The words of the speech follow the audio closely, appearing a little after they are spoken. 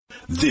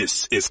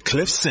This is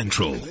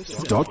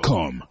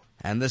CliffCentral.com.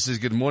 And this is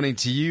good morning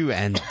to you,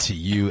 and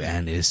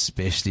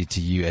especially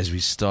to you as we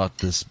start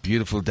this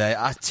beautiful day.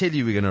 I tell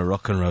you, we're going to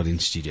rock and roll in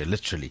studio,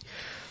 literally.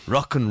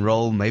 Rock and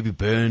roll, maybe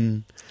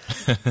burn.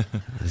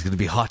 It's going to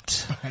be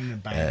hot.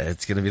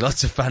 It's going to be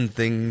lots of fun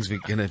things. We're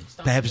going to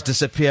perhaps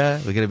disappear.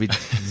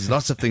 There's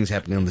lots of things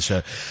happening on the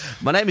show.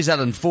 My name is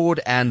Alan Ford,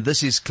 and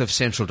this is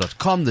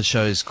CliffCentral.com. The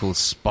show is called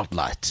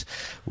Spotlight,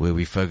 where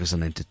we focus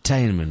on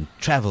entertainment,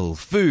 travel,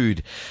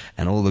 food,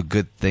 and all the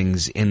good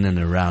things in and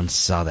around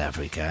South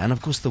Africa, and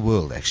of course the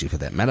world, actually, for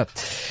that matter.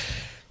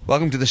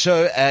 Welcome to the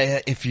show.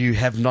 If you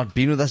have not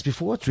been with us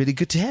before, it's really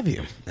good to have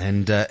you,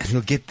 and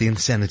you'll get the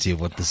insanity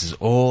of what this is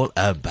all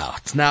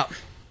about. Now,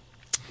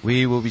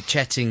 we will be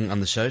chatting on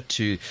the show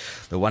to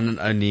the one and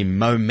only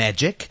Mo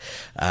Magic,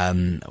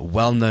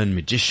 well-known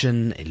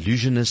magician,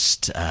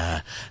 illusionist,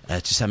 to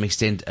some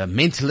extent a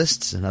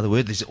mentalist. In other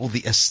words, there's all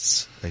the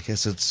ists. Okay,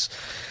 so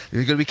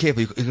you've got to be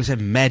careful. You can say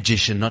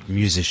magician, not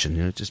musician.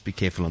 You know, just be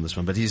careful on this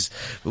one. But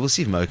we'll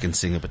see if Mo can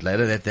sing a bit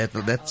later.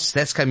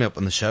 That's coming up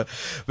on the show.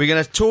 We're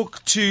going to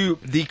talk to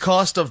the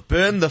cast of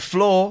Burn the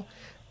Floor.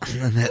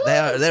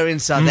 They're in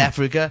South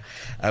Africa.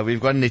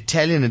 We've got an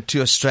Italian and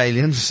two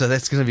Australians, so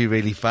that's going to be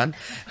really fun.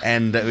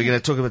 And we're going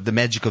to talk about the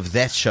magic of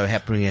that show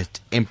happening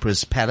at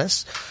Emperor's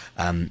Palace.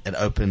 It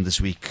opened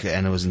this week,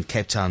 and it was in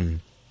Cape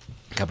Town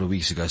a couple of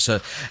weeks ago. So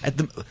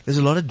there's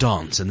a lot of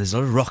dance, and there's a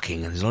lot of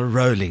rocking, and there's a lot of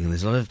rolling, and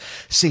there's a lot of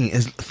singing.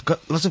 There's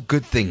got lots of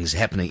good things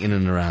happening in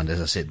and around,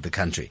 as I said, the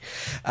country.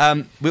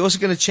 We're also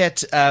going to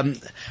chat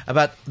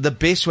about the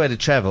best way to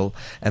travel,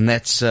 and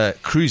that's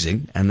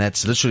cruising, and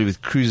that's literally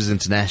with Cruises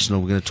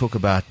International. We're going to talk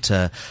about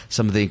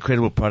some of the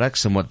incredible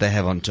products and what they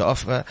have on to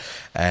offer,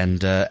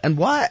 and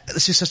why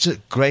this is such a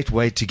great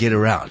way to get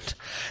around.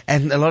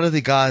 And a lot of the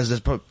guys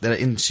that are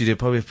in the studio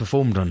probably have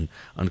performed on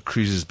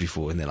cruises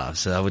before in their lives,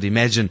 so I would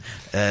imagine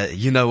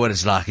you know what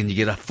it's like, and you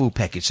get a full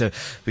package. So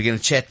we're going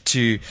to chat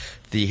to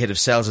the head of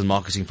sales and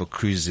marketing for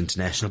Cruises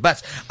International.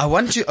 But I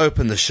want to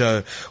open the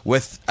show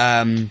with,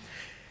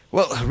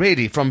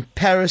 really, from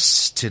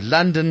Paris to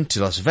London to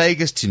Las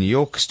Vegas to New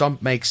York,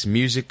 Stomp makes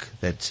music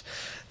that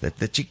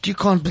you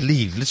can't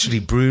believe. Literally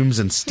brooms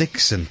and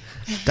sticks and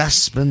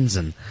dustbins,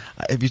 and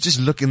if you just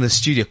look in the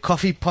studio,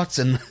 coffee pots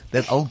and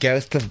that old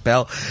Gareth Cliff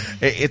bell,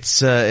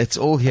 it's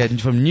all here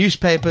from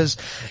newspapers,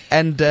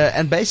 and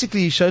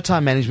basically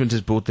Showtime Management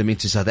has brought them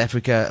into South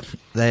Africa.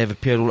 They have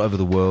appeared all over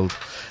the world,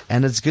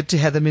 and it's good to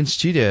have them in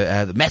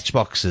studio. The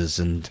matchboxes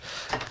and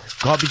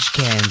garbage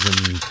cans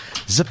and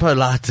Zippo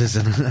lighters,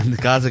 and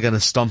the guys are going to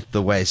stomp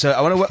the way. So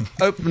I want to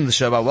open the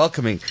show by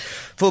welcoming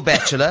Phil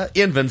Batchelor,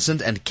 Ian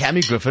Vincent, and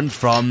Cammy Griffin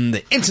from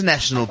the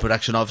international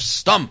production of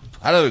Stomp.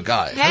 Hello,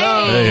 guys. Hey.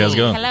 Hello. Hey, how's it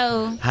going?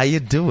 Hello. How you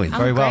doing?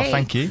 Very well, Well,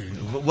 thank you.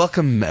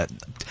 Welcome.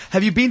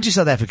 Have you been to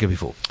South Africa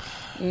before?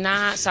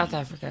 Not South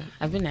Africa.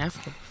 I've been to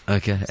Africa.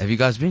 Okay. Have you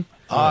guys been?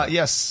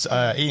 Yes,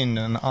 Ian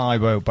and I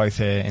were both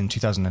here in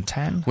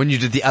 2010. When you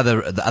did the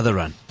other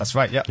run? That's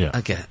right, yeah.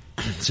 Okay.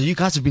 So you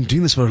guys have been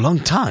doing this for a long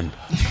time.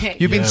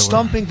 You've been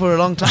stomping for a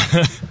long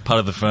time. Part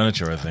of the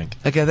furniture, I think.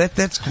 Okay,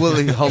 that's cool.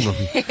 Hold on.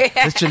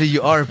 Literally,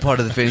 you are a part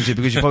of the furniture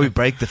because you probably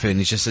break the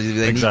furniture, so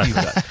they need you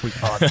guys. We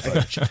are the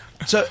furniture.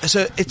 So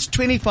it's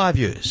 25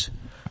 years.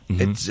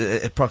 It's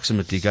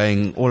approximately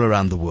going all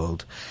around the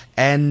world,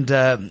 and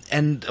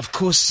of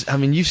course, I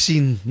mean, you've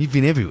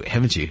been everywhere,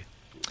 haven't you?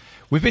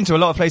 We've been to a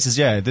lot of places,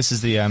 yeah. This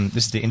is the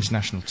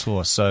international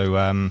tour.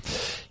 So,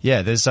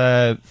 there's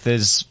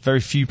very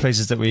few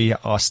places that we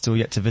are still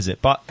yet to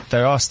visit, but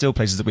there are still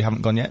places that we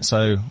haven't gone yet.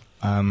 So,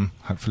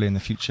 hopefully in the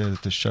future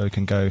the show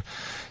can go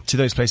to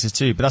those places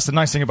too. But that's the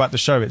nice thing about the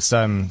show. It's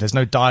there's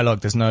no dialogue,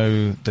 there's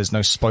no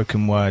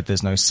spoken word,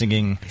 there's no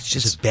singing. It's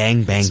just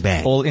bang, bang,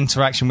 bang. All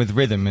interaction with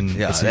rhythm, and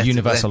it's a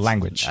universal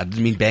language. I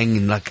didn't mean bang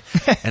in like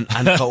an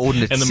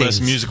uncoordinated In the most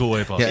sense. musical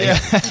way possible. Yeah.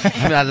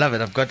 I mean, I love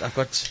it. I've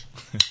got.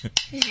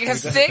 You got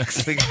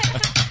sticks?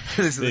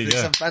 There's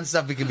some fun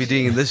stuff we can be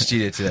doing in this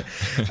studio today.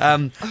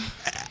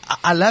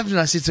 I loved it. And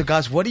I said, so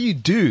guys, what do you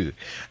do?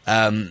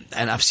 And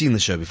I've seen the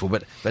show before,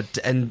 but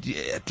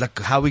like,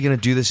 how are we going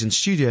to do this in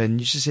studio? And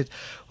you just said,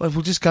 well,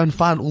 we'll just go and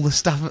find all the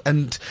stuff,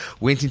 and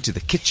went into the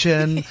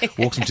kitchen,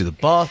 walked into the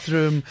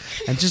bathroom,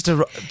 and just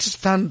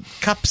found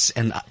cups.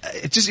 And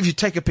just, if you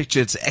take a picture,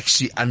 it's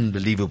actually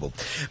unbelievable.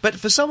 But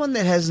for someone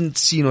that hasn't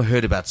seen or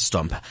heard about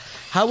Stomp,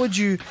 how would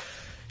you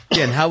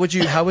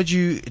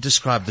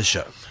describe the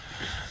show?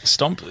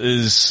 Stomp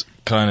is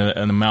kind of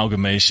an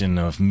amalgamation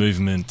of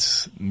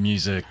movement,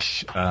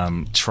 music,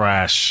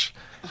 trash,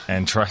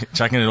 and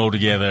tracking it all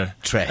together.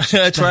 Trash.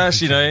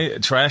 Trash,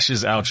 trash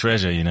is our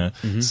treasure,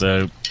 Mm-hmm.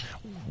 So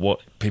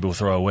what people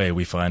throw away,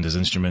 we find as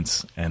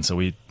instruments. And so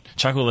we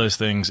chuck all those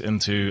things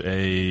into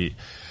a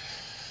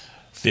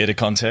theatre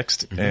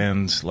context. Mm-hmm.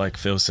 And like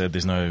Phil said,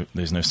 there's no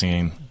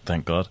singing,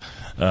 thank God.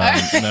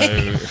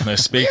 No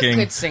speaking.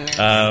 You're a good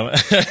singer.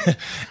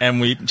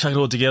 And we chuck it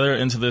all together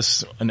into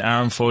an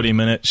hour and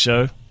 40-minute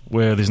show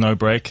where there's no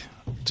break,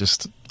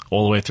 just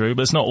all the way through.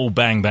 But it's not all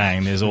bang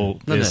bang.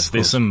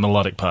 There's some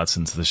melodic parts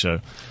into the show.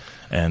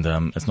 and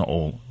it's not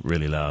all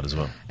really loud as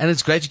well. And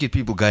it's great to get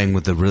people going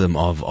with the rhythm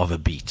of a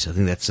beat. I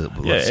think that's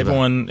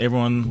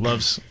Everyone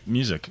loves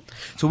music.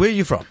 So where are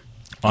you from?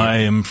 I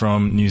am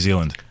from New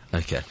Zealand.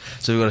 Okay,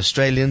 so we've got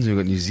Australians, we've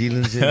got New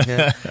Zealanders in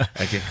here.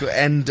 Okay, cool.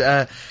 And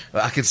I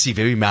can see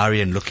very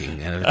Maorian looking.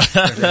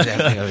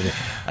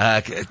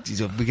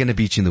 We're going to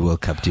beat you in the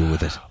World Cup. Deal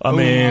with it. I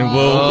mean,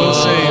 we'll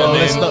see.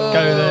 Let's not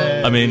go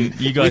there. I mean,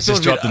 you guys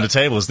just dropped into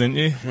tables, didn't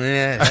you?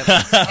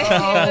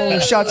 Yeah.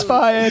 Shots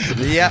fired.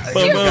 Yeah.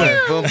 Boom,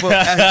 boom, boom.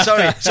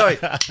 Sorry.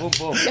 Boom,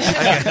 boom.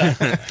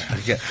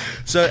 Okay.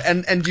 So,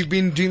 and you've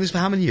been doing this for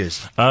how many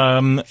years?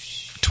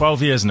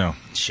 12 years now.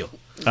 Sure.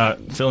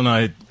 Phil and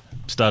I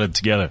started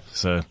together,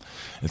 so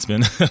it's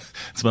been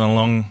a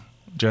long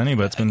journey,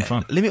 but it's been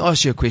fun. Let me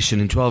ask you a question.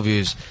 In 12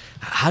 years,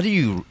 how do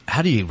you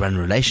run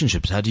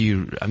relationships? I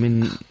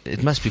mean,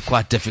 it must be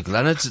quite difficult.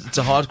 I know it's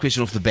a hard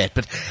question off the bat,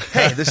 but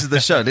hey, this is the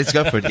show. Let's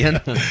go for it,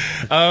 Ian.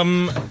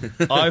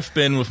 I've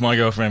been with my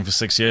girlfriend for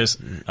 6 years.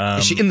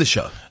 Is she in the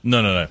show?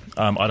 No.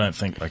 I don't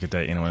think I could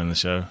date anyone in the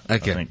show.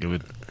 Okay. I think it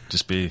would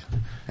just be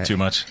too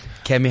much.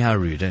 Cammy, how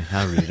rude, eh?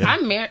 How rude, eh?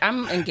 I'm married.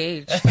 I'm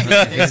engaged.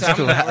 That's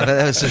cool. That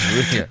was just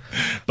rude. Yeah.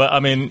 But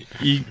I mean,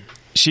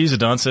 she's a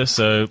dancer,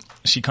 so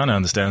she kind of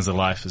understands the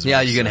life as well.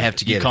 Yeah, you're going to have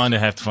to get You it. kind of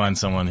have to find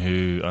someone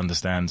who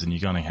understands, and you're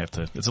going to have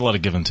to. It's a lot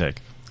of give and take.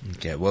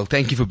 Okay, well,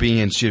 thank you for being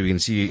in studio. We're going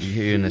to see you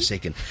here in a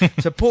second.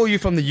 So, Paul, you're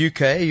from the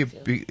UK.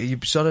 You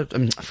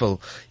started, Phil,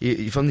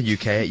 you're from the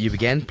UK. You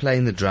began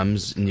playing the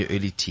drums in your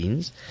early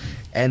teens,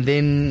 and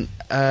then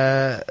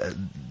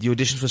you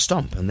auditioned for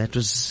STOMP, and that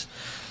was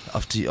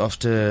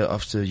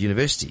after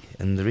university,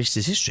 and the rest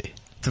is history.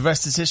 The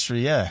rest is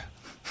history, yeah.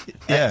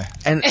 Yeah.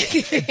 And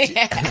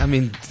I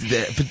mean,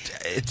 but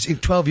it's in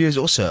 12 years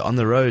also on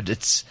the road.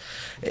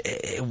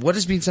 What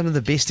has been some of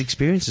the best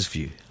experiences for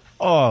you?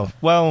 Oh,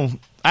 well,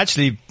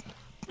 actually,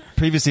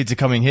 previously to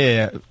coming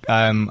here,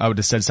 I would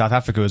have said South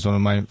Africa was one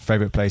of my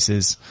favourite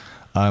places.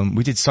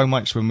 We did so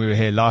much when we were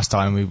here last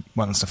time. We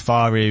went on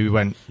safari. We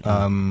went,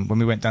 when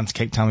we went down to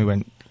Cape Town, we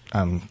went,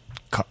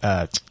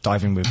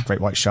 diving with great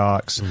white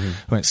sharks. Mm-hmm.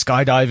 We went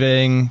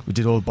skydiving. We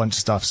did all a bunch of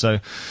stuff. So,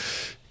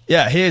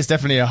 yeah, here's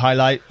definitely a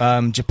highlight.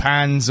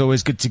 Japan's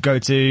always good to go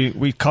to.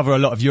 We cover a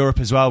lot of Europe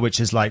as well, which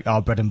is like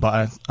our bread and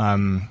butter.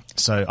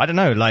 So I don't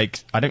know,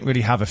 like, I don't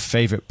really have a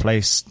favorite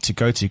place to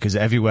go to because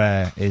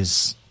everywhere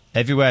is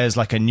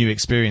like a new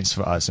experience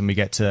for us, and we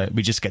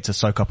just get to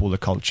soak up all the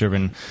culture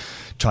and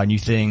try new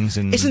things.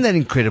 And isn't that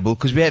incredible?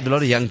 Because we have a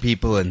lot of young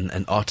people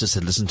and artists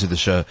that listen to the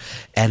show,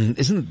 and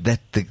isn't that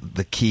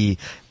the key?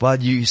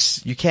 While you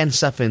can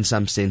suffer in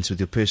some sense with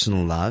your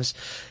personal lives,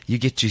 you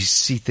get to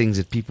see things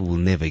that people will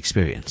never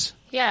experience.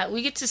 Yeah,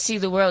 we get to see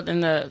the world,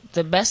 and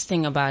the best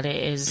thing about it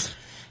is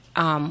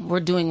we're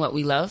doing what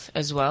we love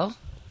as well.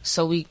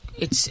 So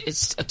it's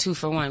a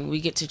 2-for-1.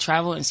 We get to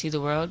travel and see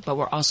the world, but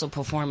we're also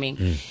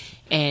performing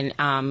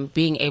and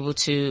being able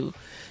to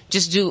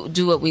just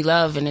do what we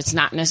love. And it's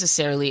not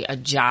necessarily a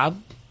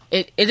job.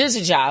 It is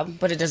a job,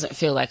 but it doesn't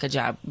feel like a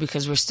job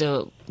because we're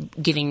still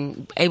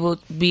being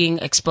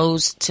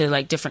exposed to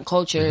like different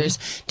cultures,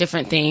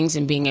 different things,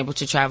 and being able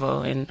to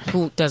travel. And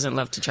who doesn't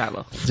love to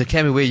travel? So,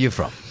 Cammy, where are you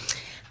from?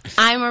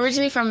 I'm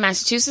originally from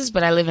Massachusetts,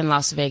 but I live in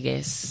Las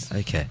Vegas.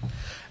 Okay.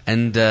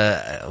 And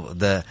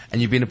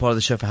you've been a part of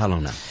the show for how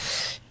long now?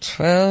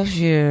 12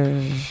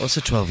 years.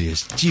 Also 12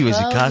 years. Gee, was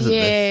it guys?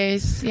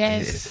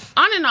 Yes.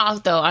 On and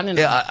off, though. On and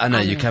off. Yeah, I know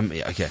On you and come. off.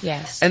 Yeah, okay.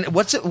 Yes. And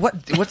what's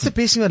the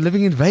best thing about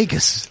living in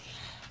Vegas?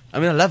 I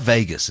mean, I love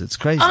Vegas. It's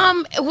crazy.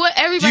 What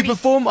everybody. Do you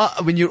perform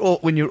when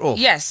you're off?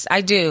 Yes,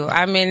 I do.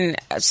 I'm in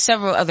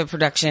several other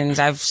productions.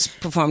 I've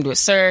performed with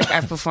Cirque.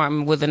 I've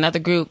performed with another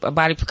group, a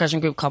body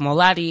percussion group called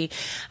Molati.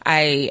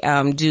 I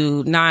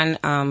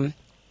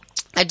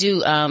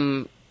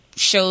do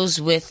shows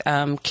with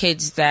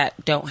kids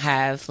that don't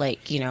have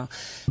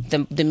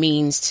the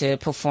means to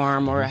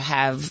perform or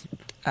have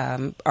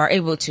are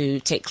able to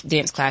take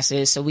dance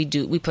classes. So we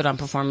put on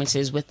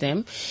performances with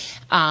them.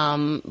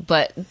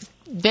 But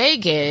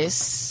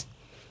Vegas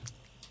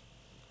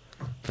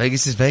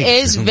is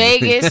Vegas.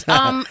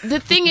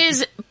 The thing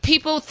is,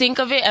 people think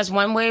of it as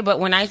one way, but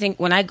when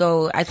I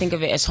go, I think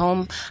of it as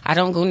home. I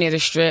don't go near the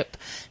Strip.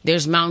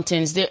 There's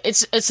mountains.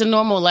 It's a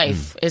normal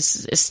life.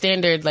 It's a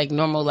standard, like,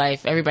 normal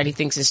life. Everybody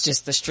thinks it's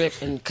just the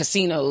Strip and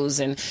casinos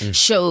and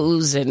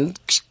shows and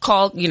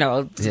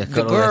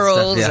the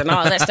girls and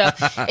all that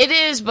stuff. It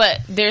is,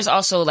 but there's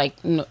also,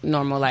 like,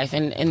 normal life.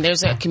 And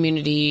there's a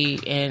community,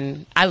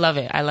 and I love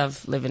it. I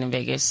love living in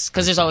Vegas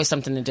because there's always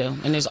something to do,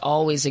 and there's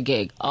always a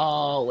gig.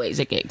 Always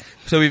a gig.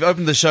 So we've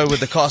opened the show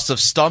with the cast of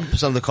STOMP,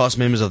 some of the cast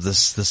members of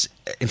this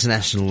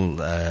international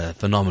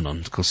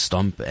phenomenon called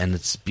STOMP, and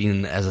it's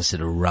been, as I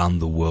said, around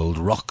the world,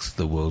 rocked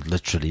the world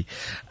literally.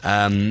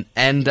 And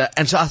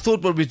so I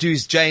thought what we'd do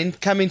is, Jane,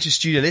 come into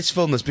studio, let's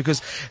film this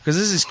because this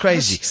is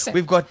crazy.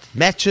 We've got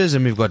matches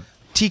and we've got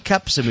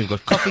teacups and we've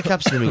got coffee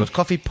cups and then we've got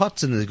coffee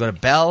pots and we've got a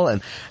bell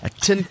and a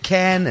tin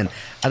can and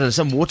I don't know,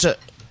 some water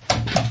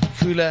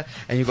cooler,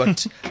 and you've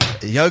got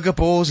yoga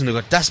balls, and they've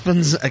got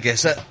dustbins. Okay,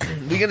 so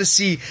we're going to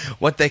see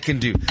what they can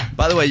do.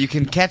 By the way, you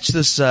can catch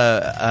this.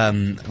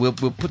 We'll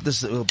put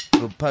this. We'll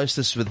post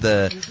this on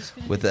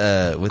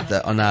our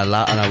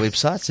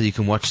website, so you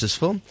can watch this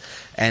film.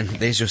 And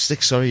there's your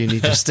stick. Sorry, you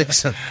need your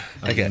sticks.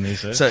 Okay,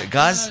 so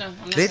guys,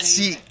 let's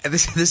see.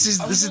 This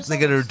is. They're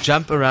going to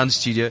jump around the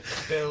studio.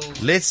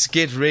 Let's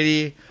get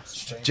ready.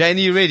 Jane, are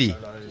you ready?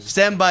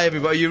 Stand by,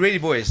 everybody. Are you ready,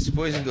 boys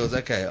and girls?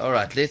 Okay, all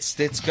right. Let's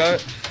go.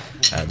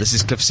 This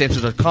is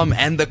cliffcentral.com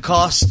and the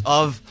cast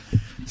of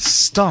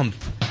Stomp.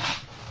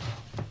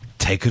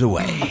 Take it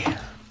away.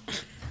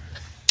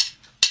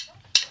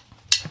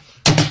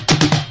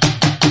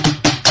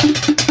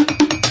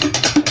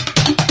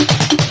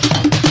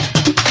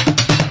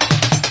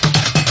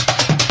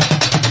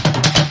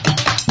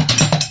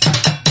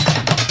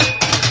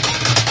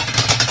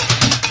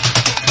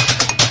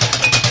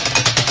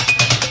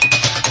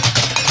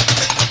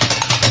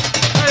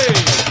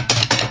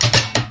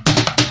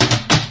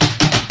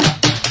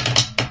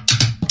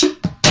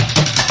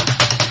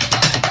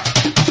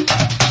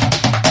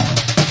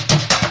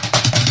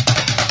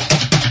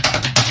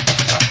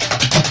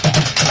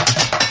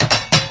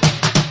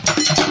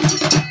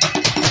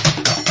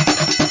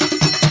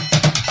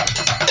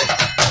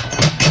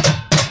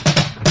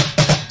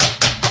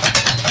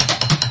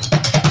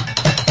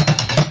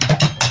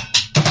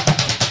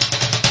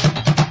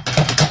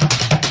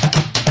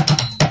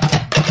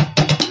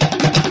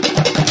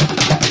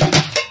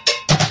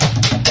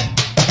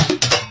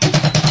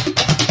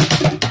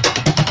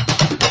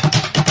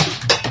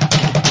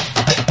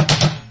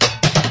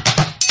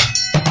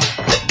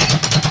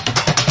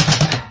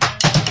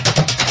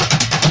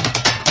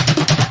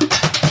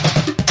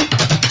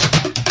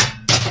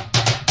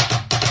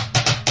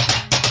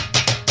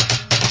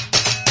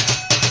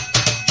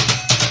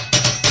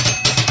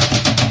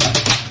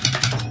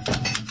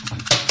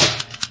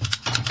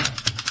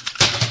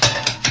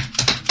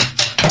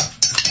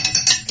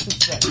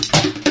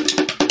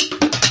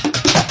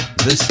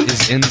 This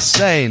is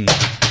insane.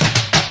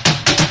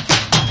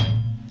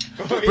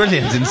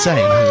 Brilliant,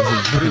 insane.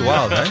 Pretty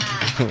wild, eh?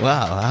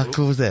 Wow, how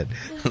cool was that?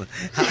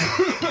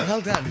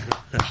 Well done.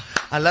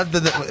 I love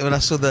when I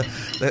saw the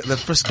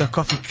Frisco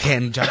coffee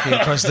can jumping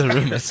across the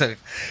room. It's like,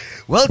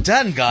 well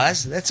done,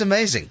 guys. That's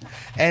amazing.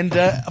 And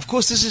of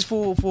course, this is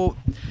for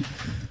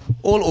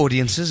all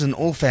audiences and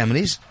all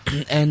families,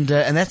 and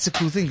that's the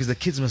cool thing because the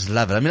kids must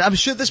love it. I mean, I'm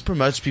sure this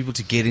promotes people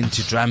to get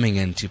into drumming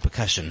and to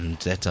percussion and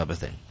that type of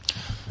thing.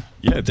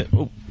 Yeah. There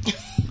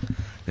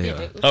you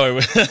are. Oh,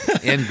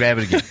 wait. And grab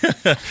it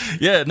again.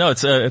 Yeah, no,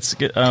 it's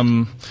good.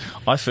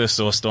 I first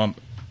saw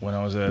Stomp when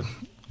I was a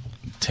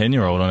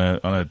 10-year-old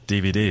on a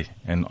DVD,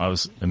 and I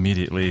was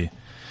immediately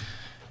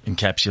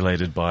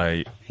encapsulated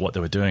by what they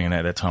were doing. And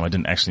at that time, I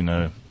didn't actually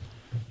know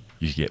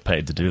you could get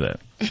paid to do that.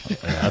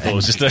 I thought it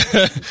was just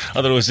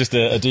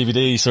a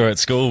DVD you saw at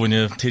school when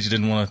your teacher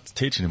didn't want to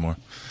teach anymore.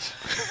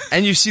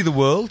 And you see the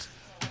world,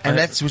 and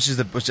which is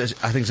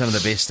I think some of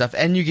the best stuff,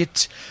 and you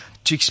get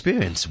to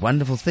experience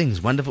wonderful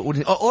things, wonderful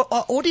audience.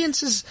 Are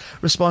audiences'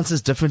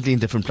 responses differently in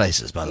different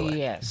places, by the way?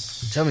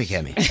 Yes. Tell me,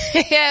 Cammie.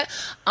 Yeah.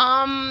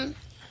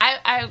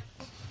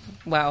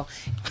 Well,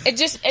 it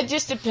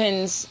just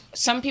depends.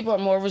 Some people are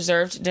more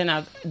reserved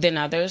than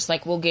others.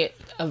 Like, we'll get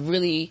a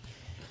really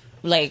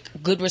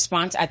good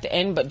response at the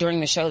end, but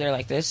during the show they're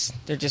like this.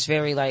 They're just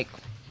very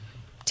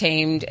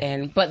tamed,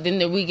 but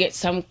then we get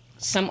some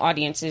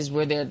audiences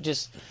where they're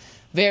just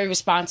very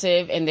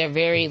responsive and they're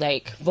very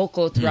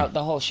vocal throughout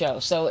the whole show.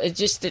 So it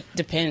just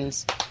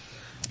depends.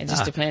 It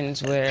just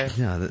depends where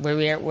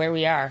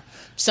we are.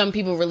 Some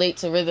people relate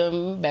to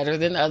rhythm better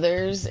than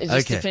others. It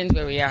just depends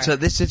where we are. So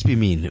let's be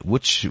mean.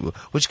 Which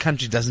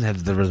country doesn't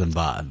have the rhythm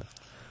vibe?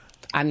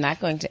 I'm not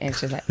going to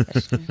answer that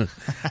question.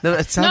 No,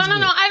 it sounds weird.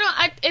 No. I don't.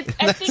 I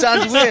That think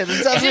sounds weird.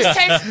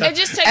 It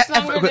just takes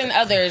longer than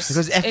others.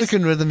 Because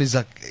African rhythm is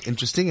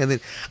interesting, and then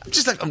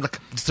I'm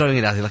throwing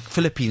it out here.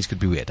 Philippines could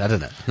be weird. I don't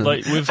know.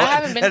 I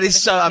haven't been. That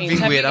is so. I'm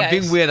being weird. I'm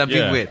being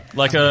weird.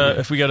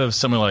 If we go to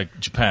somewhere like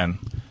Japan,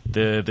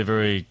 they're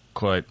very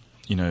quite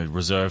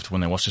reserved when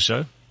they watch the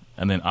show,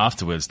 and then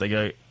afterwards they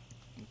go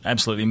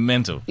absolutely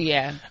mental.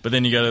 Yeah. But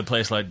then you go to a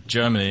place like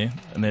Germany,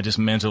 and they're just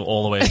mental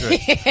all the way through.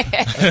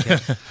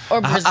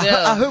 Or Brazil.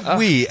 I hope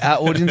our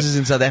audience is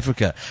in South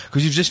Africa,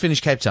 because you've just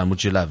finished Cape Town,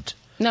 which you loved.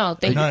 No,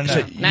 thank you.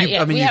 So Not yet.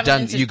 I mean,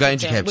 you're going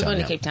to Cape Town. We're going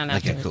to now. Cape Town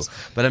Okay, afterwards.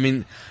 cool. But I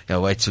mean,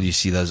 wait till you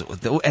see those.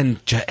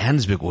 And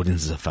Johannesburg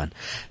audiences are fun.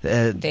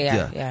 They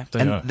are, yeah.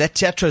 And that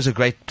teatro is a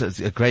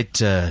great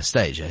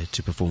stage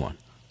to perform on.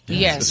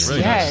 Yes, it's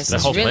really yes. nice. The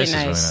It's whole really place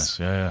nice. is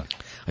really nice. Yeah.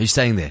 Are you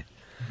staying there?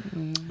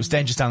 It's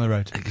dangerous down the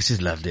road. This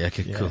is lovely.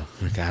 Okay, cool.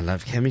 Okay, I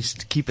love Cammie's.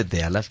 Keep it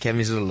there. I love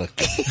Cammie's little look.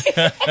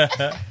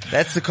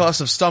 That's the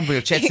cast of Stomp.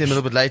 We'll chat to them a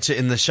little bit later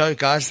in the show.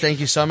 Guys, thank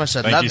you so much.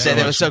 I loved that.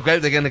 They were so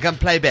great. They're going to come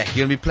play back.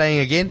 You're going to be playing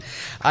again.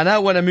 I now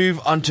want to move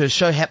on to a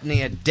show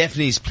happening at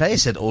Daphne's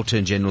Place at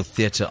Alton General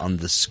Theatre on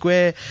the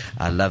Square.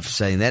 I love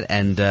saying that.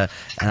 And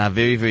our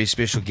very, very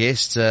special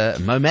guest,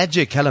 Mo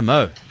Magic. Hello,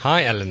 Mo.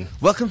 Hi, Alan.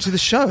 Welcome to the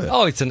show.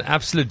 Oh, it's an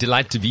absolute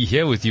delight to be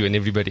here with you and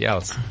everybody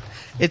else.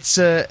 it's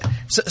so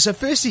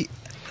firstly,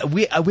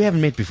 we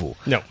haven't met before.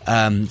 No.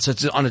 So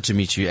it's an honor to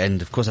meet you,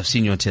 and of course I've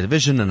seen you on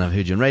television, and I've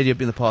heard you on radio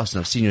in the past,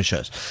 and I've seen your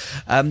shows.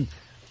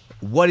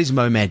 What is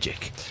Mo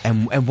Magic,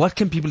 and what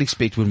can people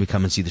expect when we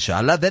come and see the show?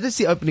 I love that is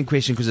the opening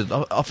question because it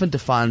often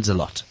defines a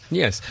lot.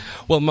 Yes.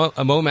 Well,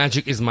 Mo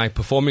Magic is my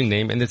performing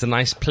name, and there's a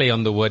nice play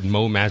on the word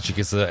Mo Magic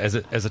as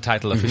a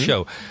title of the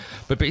show.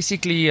 But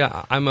basically,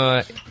 I'm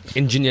a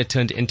engineer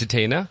turned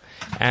entertainer,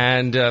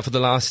 and for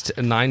the last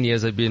 9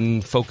 years, I've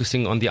been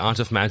focusing on the art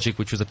of magic,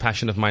 which was a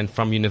passion of mine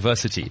from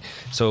university.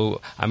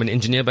 So I'm an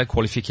engineer by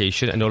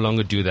qualification. I no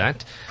longer do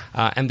that.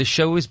 And the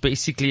show is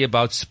basically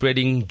about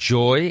spreading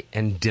joy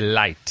and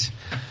delight.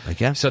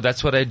 Okay. So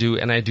that's what I do,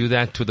 and I do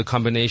that with a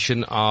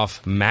combination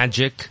of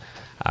magic,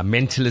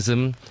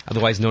 mentalism,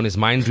 otherwise known as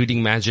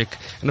mind-reading magic,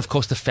 and of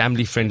course the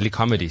family-friendly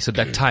comedy. So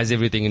that ties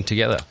everything in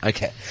together.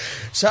 Okay.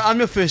 So I'm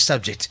your first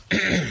subject.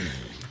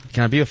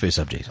 Can I be your first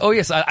subject? Oh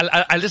yes,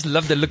 I just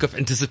love the look of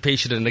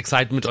anticipation and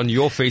excitement on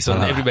your face,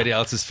 on everybody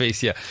else's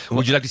face here.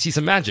 Would you like to see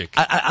some magic?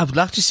 I would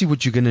like to see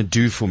what you're going to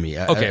do for me.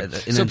 Okay.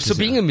 So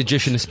being a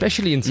magician,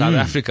 especially in South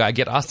Africa, I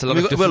get asked a lot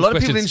of different questions. Well, a lot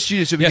of people in the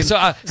studio,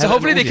 so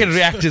hopefully they can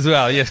react as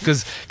well. Yes,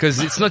 because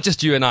it's not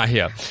just you and I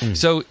here.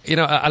 So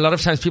a lot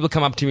of times people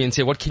come up to me and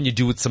say, "What can you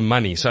do with some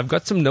money?" So I've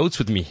got some notes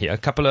with me here, a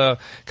couple of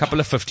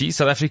 50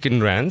 South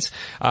African rands.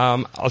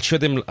 I'll show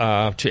them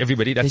to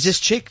everybody. That's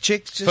just check.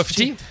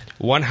 50,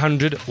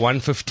 100,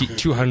 150,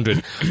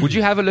 200. Would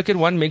you have a look at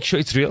one? Make sure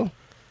it's real.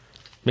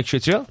 Make sure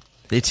it's real.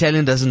 The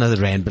Italian doesn't know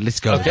the rand, but let's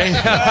go. Okay.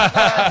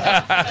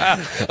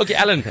 Okay,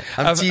 Alan.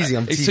 I'm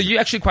teasing. So you're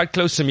actually quite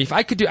close to me. If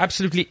I could do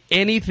absolutely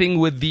anything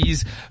with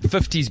these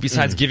 50s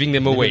besides giving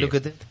them away. Look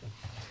at that.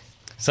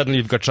 Suddenly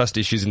you've got trust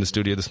issues in the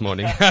studio this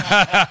morning.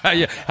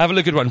 Yeah, have a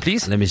look at one,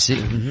 please. Let me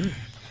see.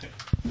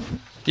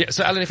 Yeah,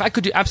 so Alan, if I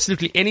could do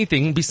absolutely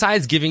anything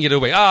besides giving it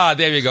away.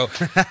 There we go.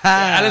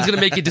 Alan's going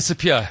to make it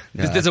disappear.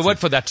 There's a word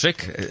for that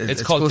trick.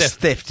 It's called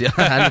theft. Yeah,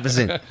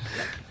 100%.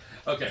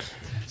 Okay.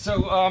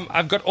 So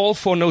I've got all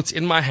 4 notes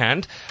in my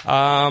hand,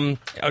 2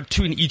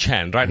 in each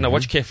hand, right? Now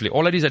watch carefully.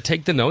 All I do is I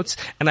take the notes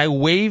and I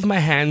wave my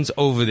hands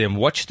over them.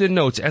 Watch the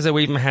notes. As I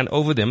wave my hand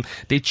over them,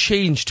 they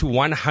change to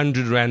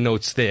 100 rand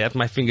notes there at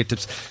my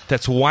fingertips.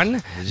 That's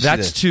 1,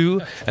 that's 2,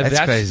 That's that's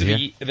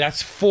crazy, 3,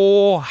 that's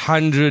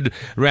 400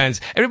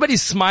 rands.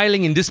 Everybody's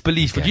smiling in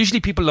disbelief, but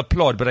usually people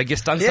applaud, but I guess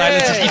stunned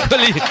silence is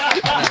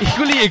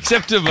equally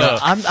acceptable. No,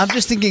 I'm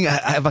just thinking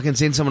if I can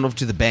send someone off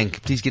to the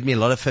bank, please get me a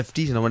lot of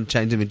 50s and I want to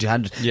change them into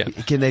 100. Yeah.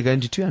 Can they go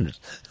into 200?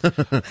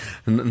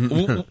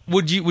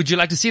 Would you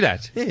like to see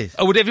that? Yes.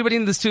 Would everybody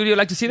in the studio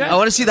like to see that? I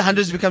want to see the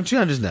 100s become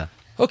 200s now.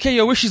 Okay,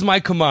 your wish is my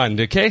command,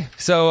 okay?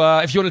 So,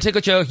 if you want to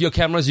take out your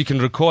cameras, you can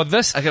record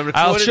this. I can record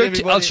I'll it,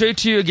 show it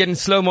to you again in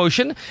slow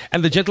motion.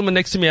 And the gentleman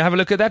next to me, have a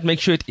look at that. Make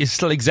sure it is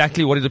still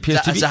exactly what it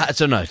appears to be.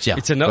 It's a note, yeah.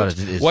 It's a note.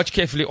 Watch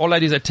carefully. All I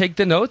do is I take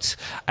the notes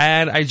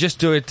and I just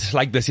do it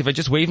like this. If I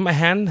just wave my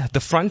hand, the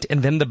front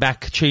and then the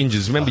back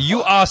changes. Remember,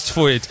 you asked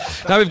for it.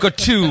 Now we've got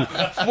 2,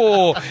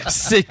 4,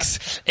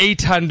 6,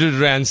 800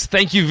 rands.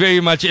 Thank you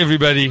very much,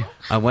 everybody.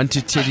 I want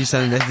to tell you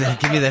something.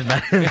 Give me that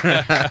money.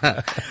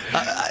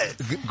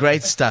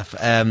 Great stuff.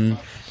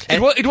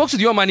 It works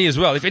with your money as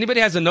well. If anybody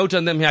has a note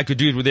on them here, I could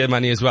do it with their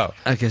money as well.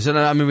 Okay, so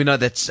no, I mean we know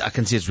I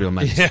can see it's real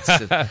money.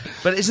 Yeah.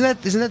 But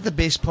isn't that the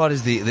best part?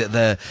 Is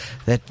the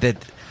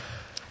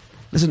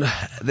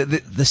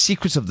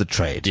secrets of the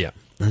trade. Yeah,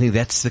 I think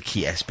that's the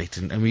key aspect,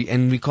 and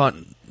we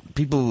can't.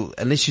 People,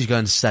 unless you go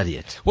and study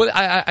it. Well,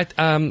 I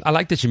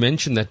like that you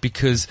mentioned that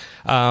because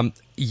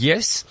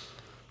yes,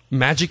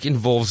 magic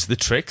involves the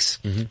tricks,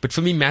 but for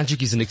me,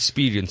 magic is an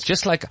experience.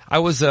 Just like I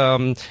was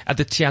at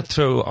the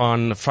Teatro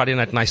on Friday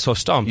night and I saw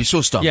STOMP. You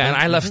saw STOMP? Yeah, and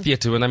I love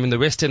theatre. When I'm in the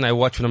West End, I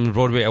watch. When I'm in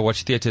Broadway, I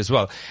watch theatre as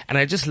well. And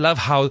I just love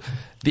how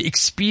the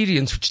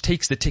experience, which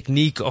takes the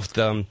technique of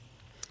the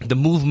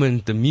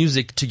movement, the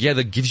music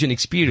together gives you an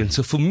experience.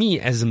 So for me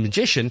as a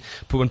magician,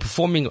 when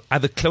performing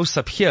either close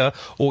up here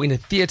or in a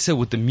theater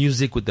with the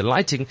music, with the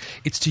lighting,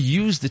 it's to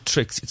use the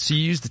tricks, it's to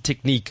use the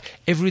technique,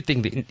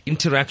 everything, the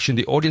interaction,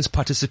 the audience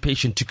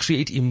participation to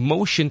create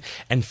emotion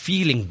and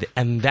feeling.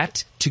 And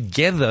that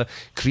together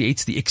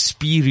creates the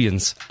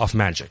experience of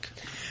magic.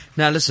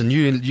 Now listen,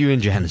 you in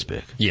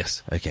Johannesburg.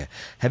 Yes. Okay.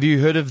 Have you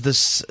heard of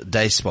this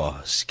day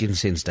spa, Skin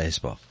Sense Day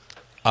Spa?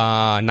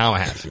 Now I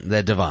have.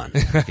 They're divine.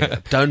 Okay.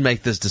 Don't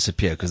make this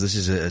disappear because this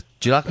is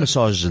do you like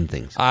massages and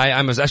things?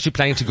 I was actually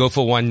planning to go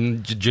for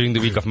one during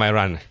the week of my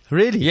run.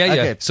 Really? Yeah,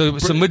 yeah. Okay. So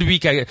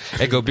midweek I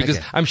go because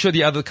Okay. I'm sure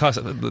the other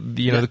cast,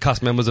 the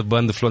cast members of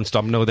Burn the Floor and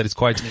Stomp know that it's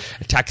quite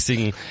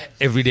taxing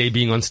every day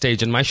being on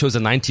stage, and my show's a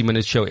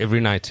 90-minute show every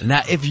night.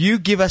 Now, if you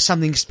give us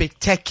something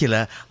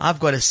spectacular,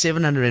 I've got a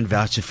 700 rand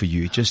voucher for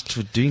you just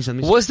for doing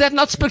something. Was that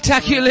not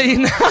spectacular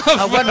enough?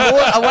 I want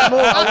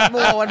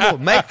more.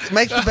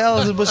 Make the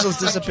bells and whistles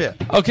disappear.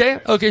 Okay.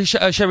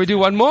 Shall we do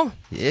one more?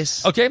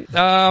 Yes. Okay.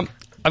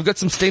 I've got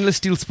some stainless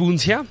steel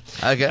spoons here.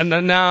 Okay. And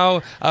then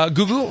now,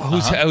 Google,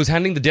 who's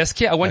handling the desk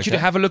here, I want you to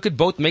have a look at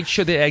both. Make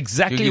sure they're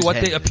exactly Google's what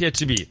they handling. appear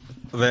to be.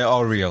 They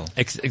are real.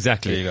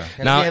 Exactly. There you go.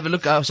 Can Now, we have a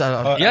look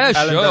outside? yeah,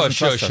 Alan doesn't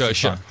sure. trust us,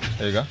 it's fine.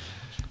 There you go.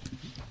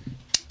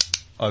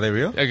 Are they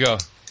real? There you go.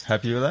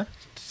 Happy with that?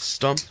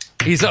 Stomp.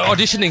 He's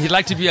auditioning. He'd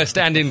like to be a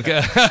stand-in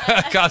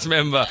cast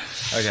member.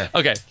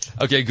 Okay.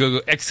 Okay,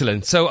 Google.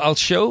 Excellent. So I'll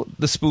show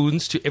the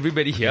spoons to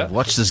everybody here.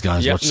 Watch this,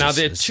 guys. Yep. Watch Now this.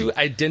 there are Let's two see.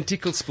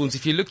 identical spoons.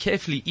 If you look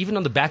carefully, even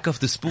on the back of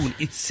the spoon,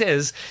 it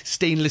says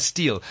stainless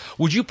steel.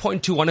 Would you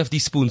point to one of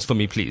these spoons for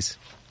me, please?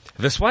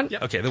 This one?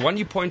 Yep. Okay, the one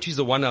you point to is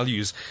the one I'll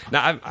use.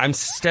 Now, I'm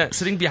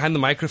sitting behind the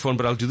microphone,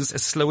 but I'll do this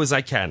as slow as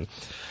I can.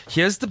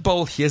 Here's the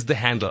bowl, here's the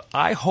handle.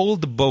 I hold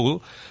the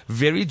bowl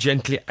very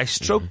gently. I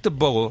stroke the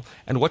bowl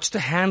and watch the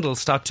handle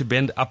start to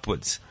bend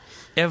upwards.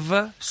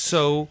 Ever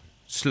so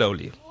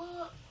slowly.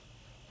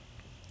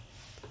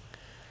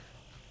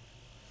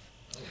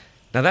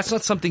 Now, that's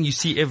not something you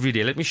see every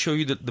day. Let me show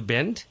you the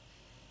bend.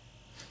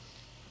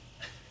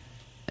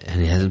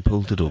 And he hasn't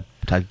pulled it or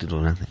tugged it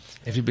or nothing.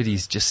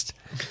 Everybody's just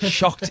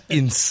shocked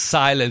in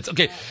silence.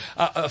 Okay,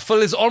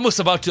 Phil is almost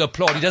about to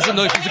applaud. He doesn't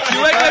know if he's a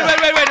cue. Wait.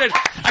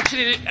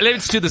 Actually,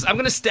 let's do this. I'm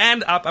going to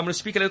stand up. I'm going to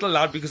speak a little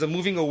loud because I'm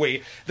moving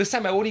away. This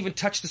time I won't even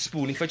touch the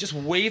spoon. If I just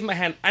wave my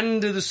hand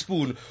under the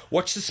spoon,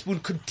 watch the spoon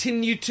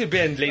continue to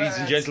bend, ladies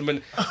and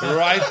gentlemen,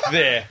 right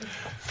there.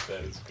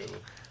 That is cool.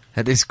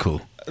 That is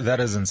cool. That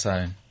is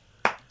insane.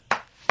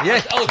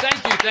 Yes. Oh,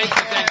 thank you.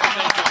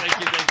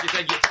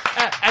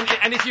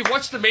 And if you've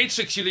watched The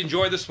Matrix, you'll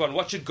enjoy this one.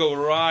 Watch it go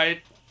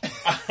right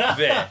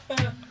there.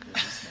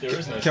 There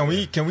is no. Can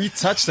we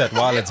touch that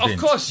while it's Of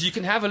bent? course, you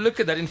can have a look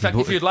at that. In fact,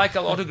 if you'd like,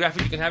 I'll autograph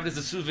it. You can have it as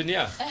a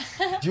souvenir.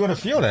 Do you want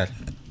to feel that?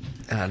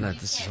 No,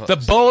 this is hot. The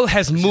bowl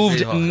has moved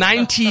very hot.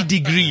 90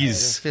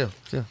 degrees. Feel.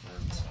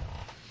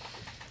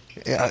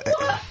 Yeah.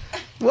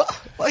 What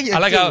are you I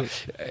like how doing?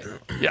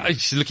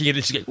 she's looking at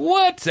it. She's going,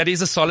 "What? That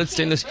is a solid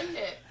stainless."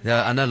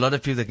 Yeah, I know a lot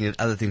of people that can get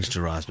other things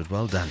to rise, but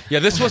well done. Yeah,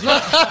 this was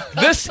not.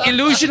 This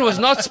illusion was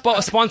not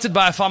sponsored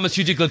by a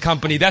pharmaceutical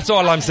company. That's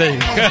all I'm saying.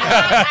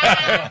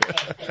 That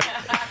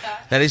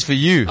is for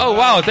you. Oh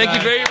wow! Thank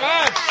you very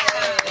much.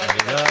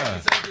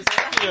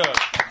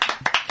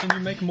 Can you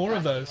make more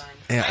of those?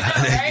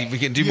 Yeah, we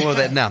can do more of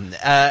that now.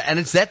 And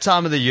it's that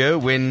time of the year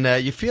when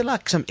you feel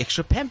like some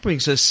extra pampering.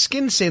 So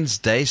Skin Sense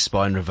Day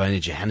Spa in Rivonia,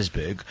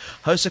 Johannesburg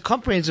hosts a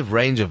comprehensive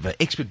range of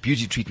expert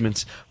beauty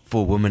treatments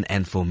for women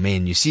and for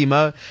men. You see,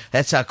 Mo,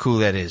 that's how cool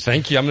that is.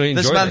 Thank you. I'm going to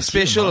enjoy This month's that.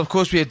 special, of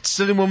course, we had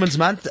still in Women's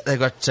Month. They've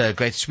got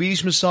great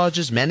Swedish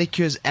massages,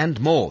 manicures, and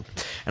more.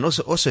 And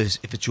also,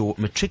 if it's your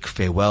matric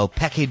farewell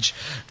package,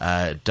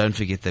 don't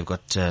forget they've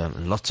got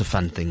lots of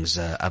fun things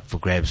up for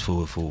grabs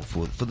for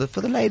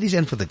the ladies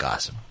and for the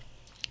guys.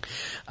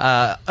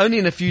 Only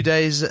in a few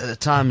days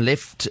time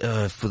left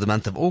for the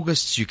month of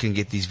August. You can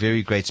get these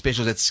very great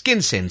specials at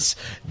Skin Sense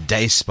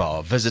Day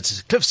Spa.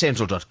 Visit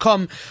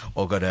cliffcentral.com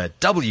or go to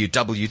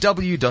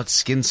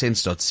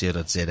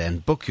www.skinsense.co.za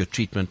and book your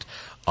treatment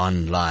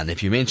online.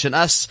 If you mention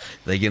us,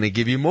 they're going to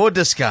give you more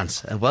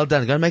discounts. And well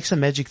done. Go and make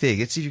some magic there.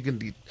 Let's see if you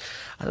can,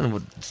 I don't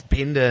know,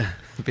 bend a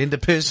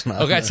person.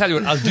 Okay, I tell you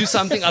what. I'll do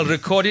something. I'll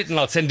record it and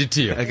I'll send it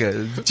to you.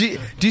 Okay.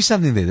 Do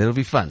something there. That'll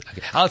be fun.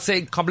 Okay. I'll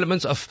say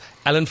compliments of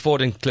Alan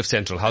Ford and Cliff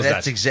Central. How's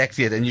That's that?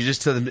 exactly it. And you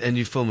just tell them, and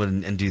you film it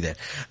and do that.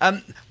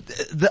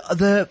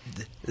 The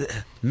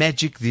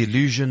magic, the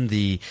illusion,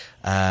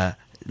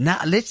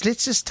 now let's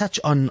just touch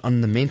on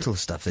the mental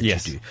stuff that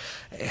Yes. you do.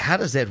 How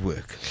does that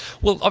work?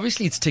 Well,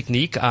 obviously it's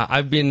technique.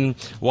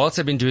 Whilst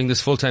I've been doing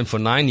this full time for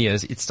 9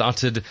 years, it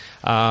started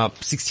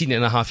 16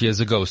 and a half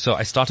years ago. So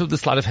I started with the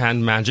sleight of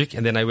hand magic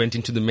and then I went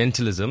into the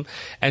mentalism.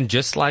 And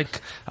just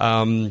like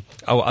our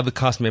other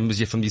cast members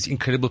here from these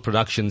incredible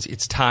productions,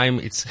 it's time,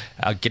 it's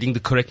getting the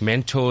correct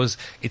mentors,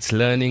 it's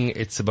learning,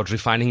 it's about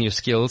refining your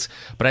skills.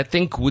 But I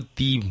think with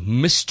the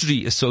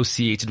mystery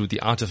associated with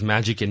the art of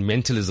magic and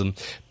mentalism,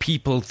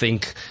 people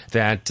think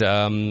that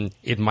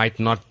it might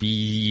not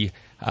be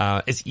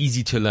as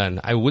easy to learn.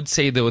 I would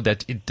say though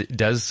that it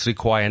does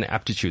require an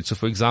aptitude. So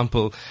for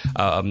example,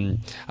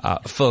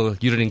 Phil,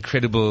 you're an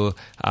incredible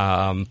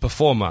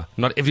performer.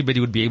 Not everybody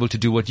would be able to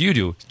do what you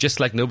do, just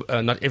like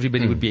not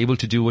everybody would be able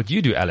to do what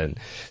you do, Alan.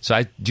 So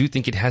I do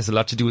think it has a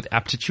lot to do with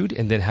aptitude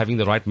and then having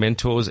the right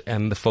mentors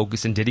and the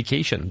focus and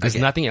dedication. There's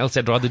nothing else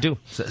I'd rather do.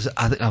 So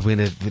I think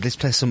let's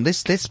play some.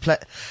 Let's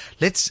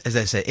as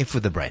they say, F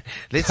with the brain.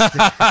 Let's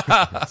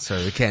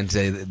so we can't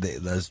say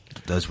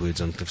those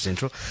words on Cliff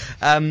Central.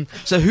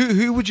 So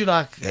who would you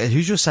like?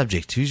 Who's your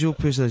subject? Who's your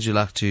person that you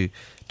like to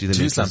do the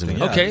mentalism something. with?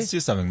 Yeah, Okay. let's do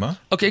something, Ma.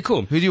 Okay,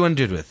 cool. Who do you want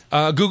to do it with?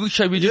 Google,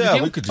 shall we do it Yeah, with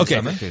you? we could do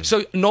okay. something.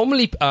 So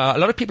normally, a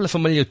lot of people are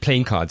familiar with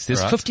playing cards.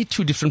 There's Right.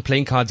 52 different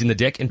playing cards in the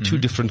deck and two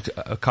different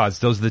cards.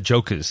 Those are the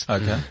jokers.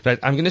 Okay. Right.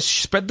 I'm going to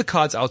spread the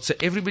cards out so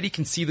everybody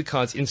can see the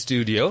cards in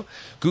studio.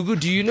 Google,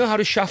 do you know how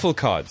to shuffle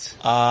cards?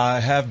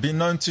 I have been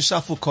known to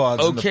shuffle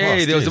cards in the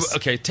Okay. past. Yes.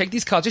 Okay. Take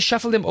these cards. Just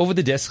shuffle them over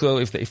the desk. So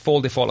if they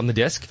fall on the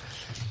desk.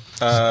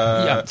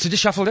 Yeah, so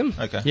just shuffle them.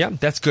 Okay. Yeah,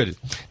 that's good.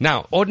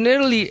 Now,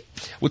 ordinarily,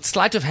 with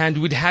sleight of hand,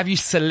 we'd have you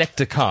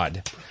select a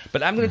card.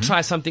 But I'm going to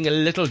try something a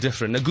little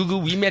different. Now,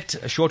 Gugu, we met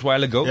a short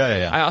while ago.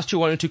 Yeah. I asked you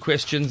one or two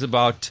questions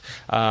about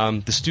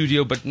the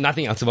studio, but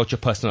nothing else about your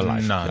personal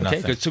life. No, okay,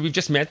 nothing. good. So we've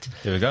just met.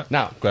 Here we go.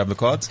 Now, Grab the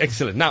cards.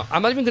 excellent. Now,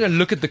 I'm not even going to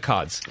look at the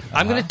cards.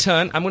 I'm going to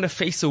turn, I'm going to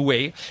face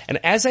away, and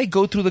as I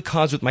go through the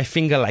cards with my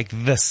finger like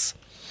this,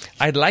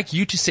 I'd like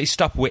you to say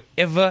stop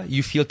wherever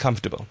you feel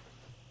comfortable.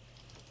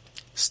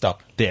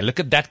 Stop. There, look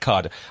at that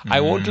card. I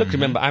won't look.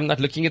 Remember, I'm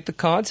not looking at the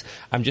cards.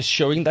 I'm just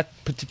showing that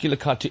particular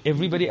card to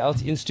everybody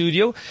else in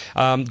studio.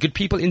 Good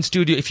people in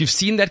studio, if you've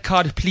seen that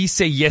card, please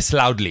say yes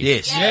loudly.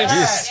 Yes.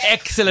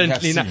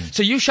 Excellently. We Now, have seen.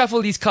 so you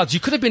shuffle these cards. You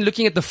could have been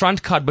looking at the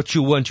front card, but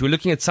you weren't. You were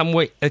looking at some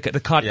way,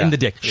 the card in the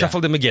deck. Shuffle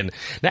them again.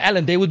 Now,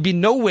 Alan, there would be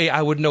no way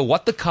I would know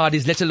what the card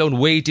is, let alone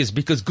where it is,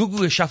 because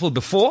Google has shuffled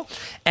before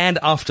and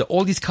after.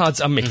 All these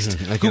cards are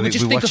mixed. Okay, Google,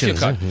 just we're think of your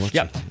watching, card. we're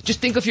Yeah, just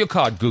think of your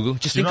card, Google.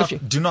 Just think of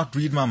your... Do not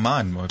read my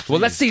mind, Mo, Well,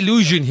 that's the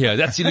illusion here.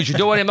 That's the illusion.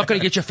 Don't worry, I'm not going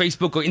to get your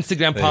Facebook or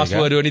Instagram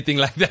password or anything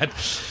like that.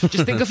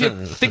 Just think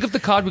of the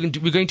card.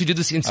 We're going to do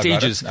this in got it.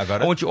 stages. I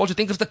got it. want you all to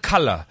think of the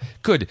color.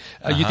 Good.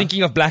 You're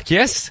thinking of black,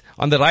 yes?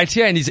 On the right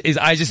here, and his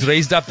eyes just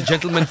raised up. The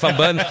gentleman from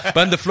Burn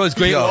the Floor is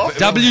going,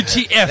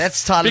 WTF.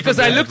 That's Tyler Because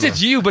from I Burn the looked at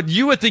Floor. you, but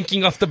you were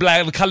thinking of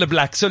the color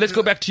black. So let's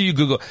go back to you,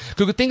 Google.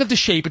 Google, think of the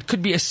shape. It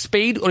could be a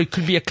spade or it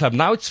could be a club.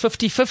 Now it's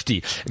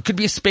 50-50. It could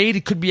be a spade,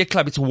 it could be a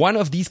club. It's one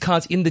of these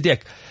cards in the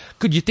deck.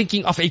 Good, you're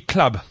thinking of a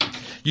club.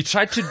 You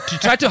tried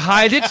to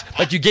hide it,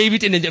 but you gave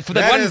it for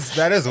that one.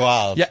 That is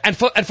wild. Yeah, and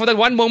for that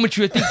one moment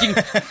you were thinking,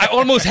 I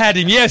almost had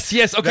him. Yes,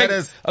 okay. That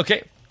is-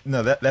 okay.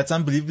 No, that's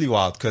unbelievably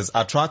wild because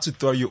I tried to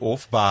throw you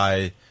off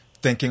by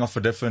thinking of a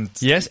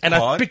different Yes, and I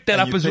card, picked that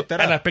and up you as well. picked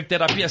that And I up. picked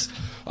that up, yes.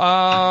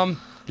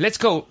 Let's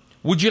go.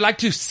 Would you like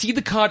to see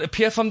the card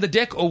appear from the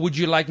deck, or would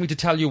you like me to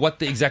tell you what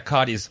the exact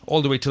card is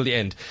all the way till the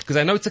end? Because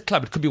I know it's a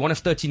club. It could be one of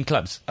 13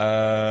 clubs.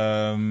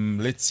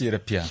 Let's see it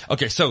appear.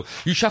 Okay, so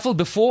you shuffled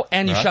before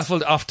and you Right.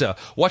 shuffled after.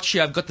 Watch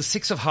here, I've got the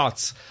 6 of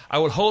hearts.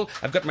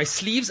 I've got my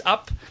sleeves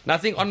up,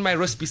 nothing on my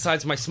wrist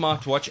besides my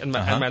smartwatch and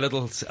my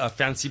little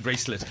fancy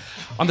bracelet.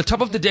 On the top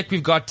of the deck,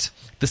 we've got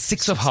the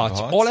 6 of hearts.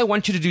 hearts. All I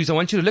want you to do is I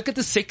want you to look at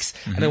the 6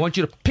 and I want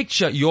you to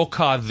picture your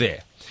card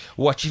there.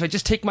 Watch, if I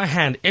just take my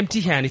hand,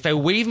 empty hand, if I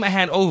wave my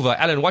hand over,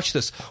 Alan, watch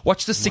this.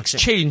 Watch the 6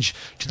 change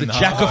to the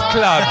Jack of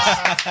Clubs.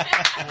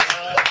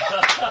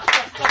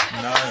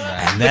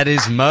 And that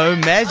is Mo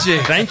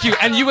Magic. Thank you.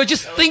 And you were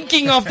just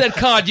thinking of that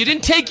card. You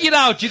didn't take it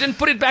out. You didn't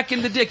put it back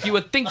in the deck. You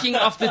were thinking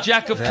of the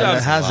Jack of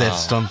Clubs. How's that,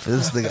 Stomp?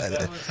 This is the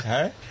guy.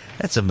 Hey?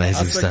 That's How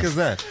amazing sick stuff. is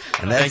that?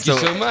 And that's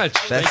Thank you so much.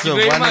 Thank you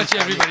very much,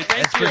 everybody.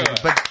 Thank you.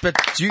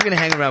 But you're going to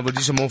hang around. We'll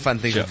do some more fun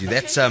things with you.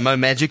 That's Mo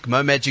Magic.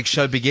 Mo Magic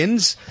show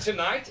begins.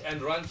 Tonight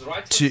and runs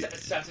right till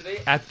Saturday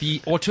at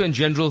the Auto and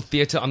General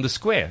Theatre on the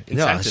Square in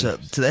Yeah,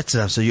 Sandton. so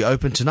that's so you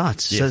open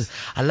tonight. Yes. So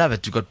I love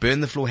it. We've got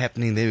Burn the Floor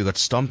happening there. We've got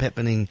Stomp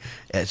happening.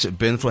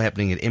 Burn the Floor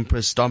happening at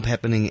Empress. Stomp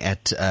happening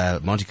at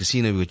Monte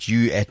Casino. We've got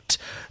you at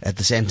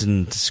the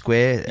Sandton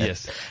Square.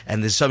 Yes.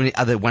 And there's so many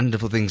other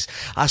wonderful things.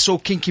 I saw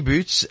Kinky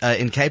Boots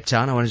in Cape Town.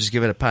 I want to just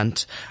give it a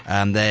punt.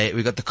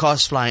 We got the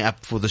cast flying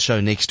up for the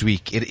show next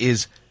week. It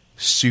is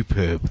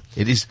superb.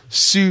 It is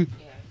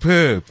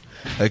superb.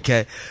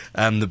 Okay.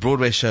 The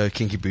Broadway show,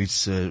 Kinky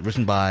Boots,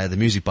 written by, the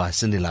music by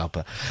Cindy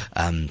Lauper.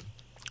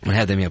 We'll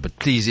have them here. But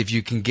please, if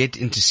you can get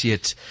in to see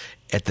it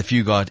at the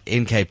Fugard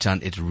in Cape Town,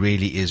 it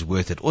really is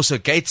worth it. Also,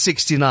 Gate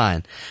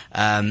 69,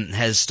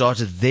 has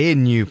started their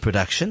new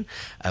production,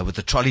 with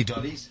the Trolley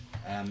Dollies.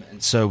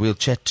 And so we'll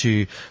chat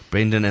to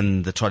Brendan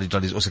and the Trolley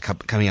Dollies also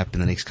coming up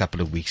in the next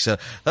couple of weeks. So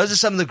those are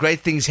some of the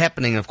great things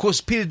happening. Of course,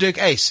 Peter Dirk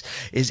Ace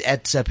is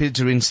at Peter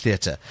Turin's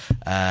Theatre,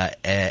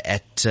 at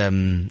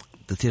the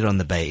Theatre on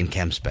the Bay in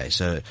Camps Bay.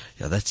 So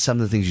that's some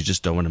of the things you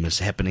just don't want to miss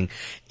happening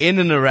in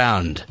and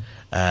around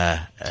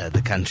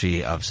the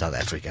country of South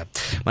Africa.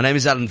 My name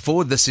is Alan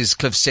Ford. This is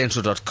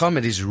cliffcentral.com.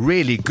 It is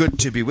really good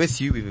to be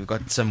with you. We've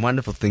got some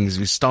wonderful things.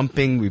 We're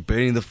stomping, we're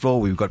burning the floor,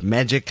 we've got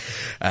magic,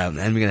 and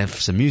we're going to have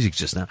some music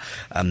just now.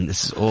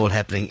 This is all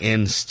happening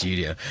in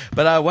studio.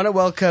 But I want to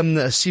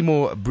welcome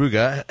Seymour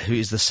Brugger, who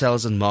is the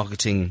sales and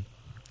marketing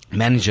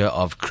manager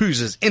of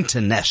Cruises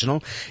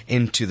International,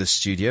 into the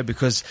studio,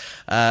 because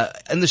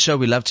in the show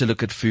we love to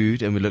look at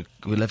food and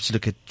we love to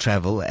look at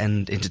travel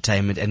and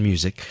entertainment and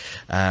music,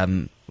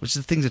 which are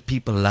the things that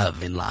people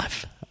love in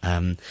life.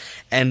 And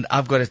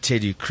I've got to tell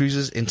you,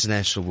 Cruises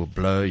International will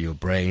blow your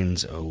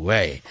brains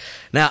away.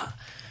 Now,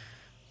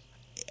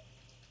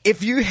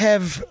 if you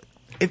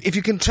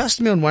can trust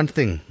me on one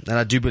thing, and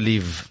I do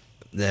believe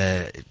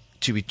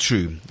to be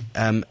true,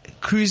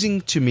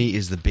 cruising to me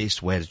is the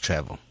best way to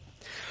travel.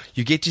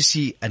 You get to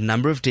see a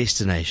number of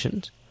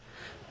destinations,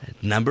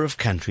 a number of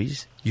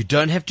countries. You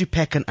don't have to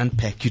pack and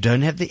unpack. You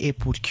don't have the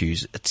airport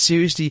queues. It's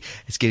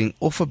getting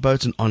off a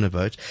boat and on a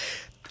boat.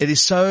 It is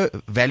so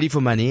value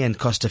for money and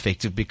cost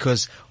effective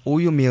because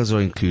all your meals are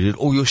included,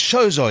 all your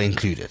shows are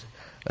included.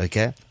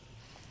 Okay?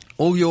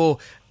 All your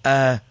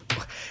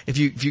if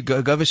you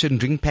go over certain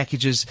drink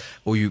packages,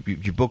 or you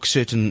book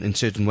in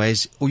certain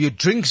ways, or your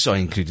drinks are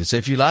included. So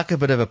if you like a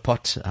bit of a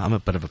pot, I'm a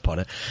bit of a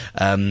potter,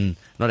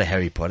 not a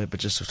Harry Potter, but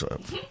just sort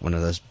of one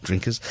of those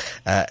drinkers.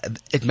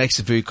 It makes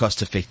it very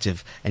cost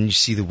effective, and you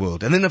see the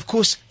world. And then of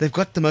course they've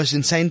got the most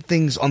insane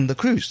things on the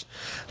cruise,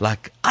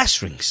 like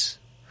ice rinks.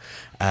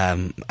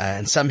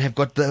 And some have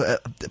got the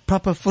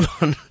proper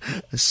full-on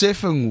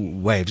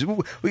surfing waves.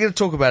 We're going to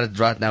talk about it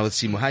right now with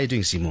Seymour. How are you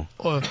doing, Seymour?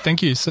 Oh,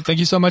 thank you. So thank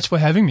you so much for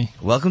having me.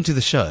 Welcome to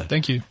the show.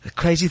 Thank you.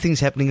 Crazy things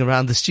happening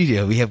around the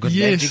studio. We have got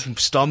Yes. magic,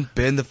 stomp,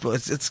 burn the floor.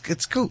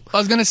 It's cool. I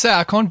was going to say,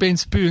 I can't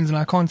bend spoons and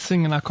I can't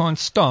sing and I can't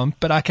stomp,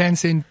 but I can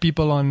send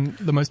people on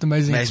the most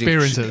amazing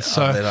experiences.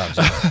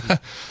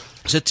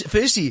 So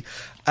firstly,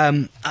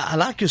 I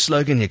like your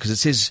slogan here because it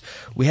says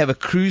we have a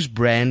cruise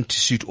brand to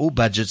suit all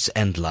budgets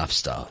and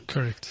lifestyle.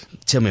 Correct.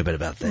 Tell me a bit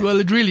about that. Well,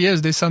 it really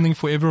is. There's something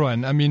for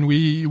everyone. I mean,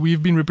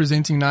 we've been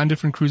representing 9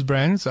 different cruise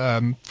brands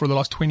for the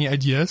last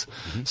 28 years.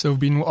 Mm-hmm. So we've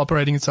been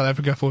operating in South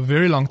Africa for a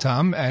very long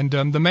time. And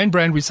the main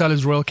brand we sell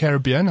is Royal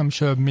Caribbean. I'm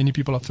sure many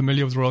people are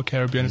familiar with Royal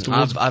Caribbean. It's the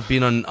world's, I've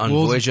been on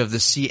world's- Voyage of the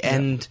Sea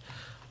and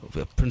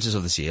Princess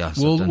of the Sea. Yeah,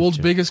 world's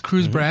biggest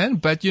cruise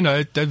brand, but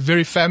they're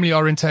very family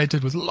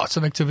orientated with lots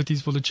of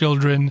activities for the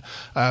children.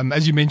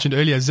 As you mentioned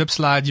earlier, zip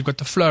slide, you've got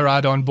the flow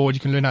rider on board. You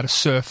can learn how to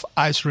surf,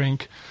 ice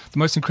rink, the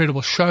most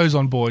incredible shows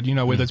on board,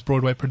 whether it's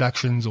Broadway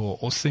productions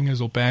or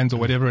singers or bands or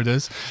whatever it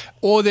is.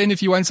 Or then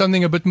if you want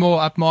something a bit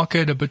more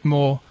upmarket, a bit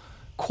more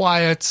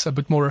quiet, a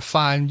bit more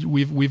refined,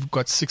 we've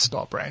got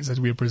 6-star brands that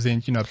we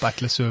represent,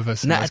 butler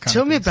service. Now,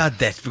 tell me about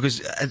that,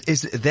 because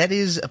that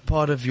is a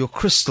part of your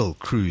Crystal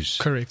Cruise.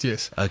 Correct,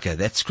 yes. Okay,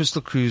 that's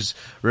Crystal Cruise,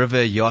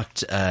 river,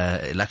 yacht,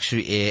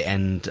 luxury air,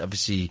 and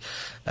obviously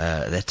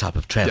that type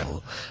of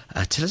travel.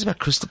 Tell us about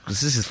Crystal,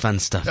 because this is fun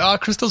stuff.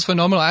 Crystal's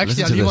phenomenal.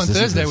 Actually, I leave on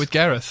Thursday with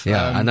Gareth.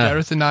 Yeah, I know.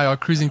 Gareth and I are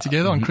cruising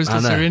together on Crystal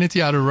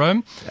Serenity out of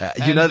Rome.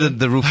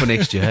 The rule for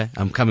next year,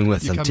 I'm coming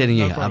with. I'm telling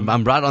you,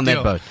 I'm right on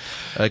that boat.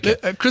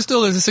 Okay.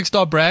 Crystal is a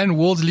 6-star brand,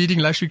 world's leading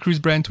luxury cruise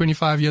brand,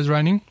 25 years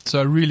running.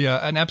 So really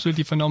an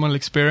absolutely phenomenal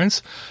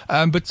experience.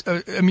 But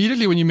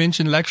immediately when you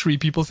mention luxury,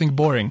 people think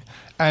boring.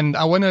 And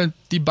I want to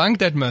debunk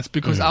that myth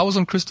because I was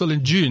on Crystal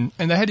in June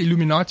and they had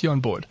Illuminati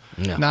on board.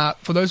 Yeah. Now,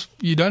 for those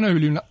you don't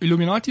know,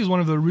 Illuminati is one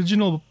of the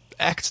original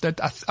acts that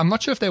I'm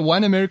not sure if they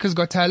won America's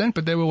Got Talent,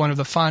 but they were one of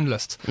the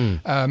finalists.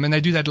 And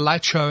they do that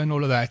light show and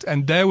all of that.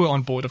 And they were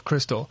on board of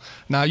Crystal.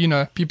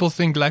 Now, people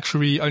think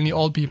luxury, only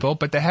old people,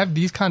 but they have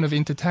these kind of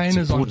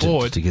entertainers on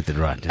board. To get that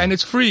right. Yeah. And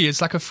it's free.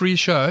 It's like a free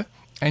show.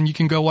 And you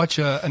can go watch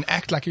an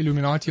act like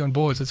Illuminati on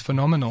board. It's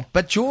phenomenal.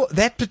 But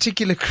that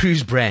particular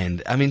cruise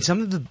brand, I mean,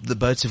 some of the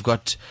boats have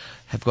got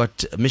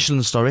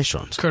Michelin star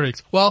restaurants.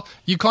 Correct. Well,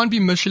 you can't be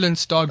Michelin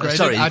star graded.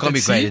 You can't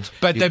be graded.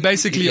 But they're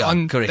basically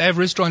they have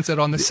restaurants that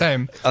are on the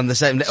same. On the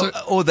same.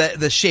 Or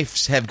the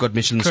chefs have got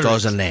Michelin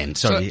stars on land.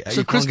 Sorry,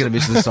 you can't get a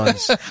Michelin star.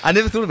 I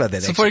never thought about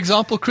that. So, for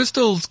example,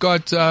 Crystal's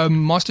got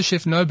Master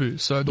Chef Nobu.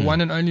 So the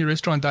one and only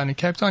restaurant down in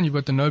Cape Town. You've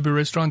got the Nobu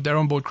restaurant. They're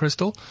on board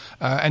Crystal.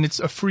 And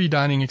it's a free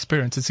dining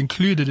experience. It's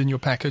included in your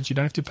package. You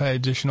don't have to pay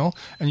additional.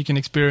 And you can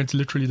experience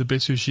literally the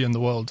best sushi in the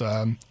world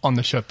on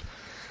the ship.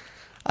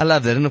 I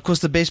love that, and of course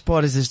the best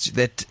part is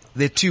that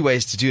there are 2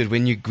 ways to do it.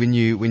 When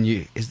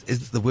you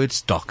is the word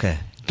dock,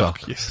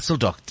 yes, still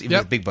docked, even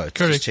with big boats.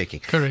 Correct. Just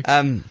checking. Correct.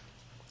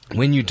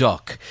 When you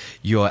dock,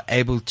 you are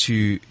able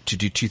to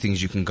do 2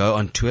 things. You can go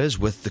on tours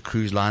with the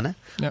cruise liner,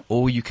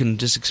 or you can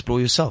just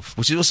explore yourself,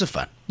 which is also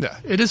fun. Yeah,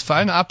 it is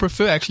fun. I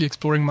prefer actually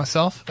exploring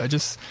myself. I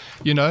just,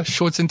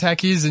 shorts and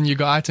tackies, and you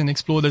go out and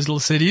explore those little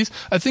cities.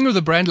 I think with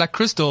a brand like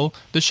Crystal,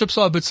 the ships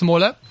are a bit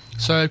smaller.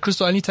 So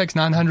Crystal only takes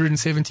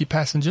 970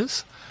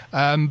 passengers.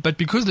 But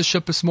because the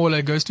ship is smaller,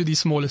 it goes to these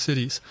smaller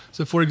cities.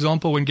 So, for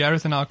example, when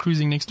Gareth and I are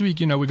cruising next week,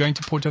 we're going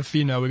to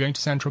Portofino, we're going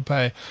to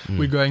Saint-Tropez,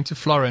 we're going to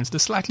Florence, the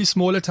slightly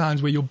smaller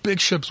towns where your big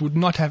ships would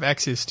not have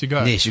access to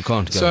go. Yes, you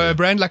can't go. So a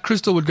brand like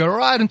Crystal would go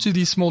right into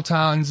these small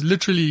towns,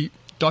 literally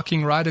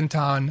docking right in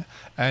town,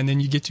 and then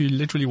you get to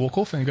literally walk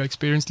off and go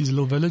experience these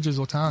little villages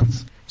or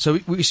towns. So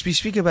we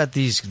speak about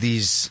the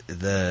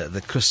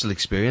Crystal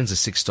experience,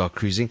 the 6-star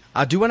cruising.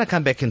 I do want to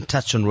come back and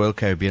touch on Royal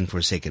Caribbean for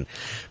a second,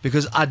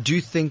 because I do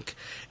think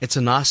it's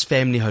a nice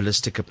family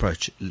holistic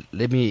approach.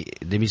 Let me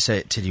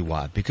tell you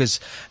why. Because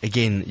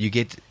again, you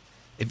get,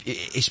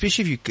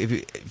 especially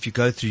if you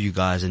go through, you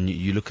guys, and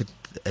you look at,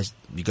 as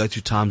you go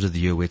through times of the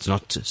year where it's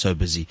not so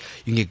busy,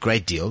 you can get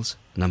great deals.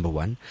 Number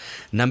 1.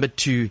 Number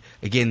 2,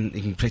 again,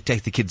 you can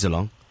take the kids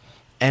along.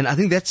 And I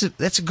think that's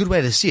a good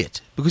way to see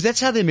it, because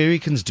that's how the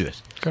Americans do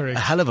it. Correct.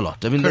 A hell of a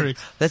lot. I mean, Correct.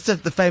 that's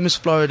the famous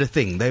Florida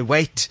thing. They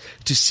wait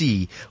to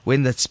see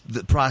when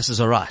the prices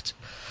are right.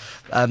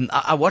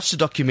 I watched a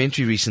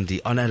documentary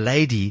recently on a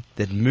lady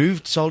that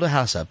sold her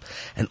house up,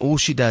 and all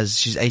she does,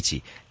 she's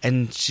 80,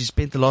 and she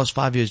spent the last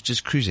 5 years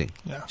just cruising.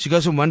 Yeah. She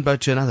goes from one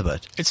boat to another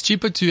boat. It's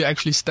cheaper to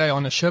actually stay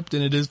on a ship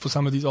than it is for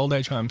some of these old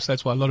age homes.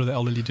 That's why a lot of the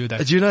elderly do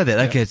that. Do you know that?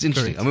 Yeah. Okay, it's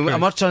interesting. Correct. I mean,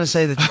 I'm not trying to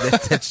say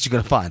that's what you're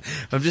going to find.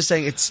 I'm just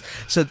saying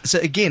so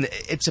again,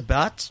 it's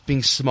about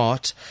being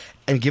smart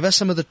and give us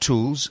some of the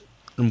tools.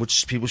 in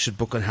which people should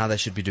book and how they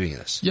should be doing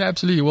this? Yeah,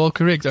 absolutely. Well,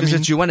 correct. I mean,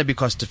 Because you want to be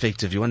cost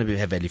effective, you want to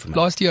have value for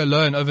money. last year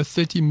alone, over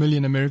 30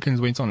 million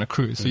Americans went on a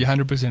cruise. So you're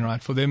 100%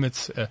 right. For them,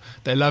 it's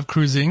they love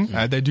cruising.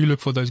 They do look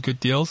for those good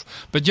deals.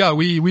 But yeah,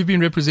 we've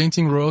been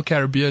representing Royal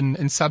Caribbean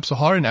in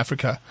sub-Saharan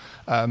Africa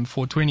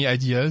for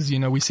 28 years. You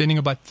know, we're sending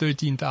about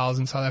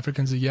 13,000 South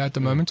Africans a year at the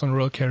moment on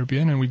Royal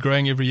Caribbean, and we're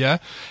growing every year.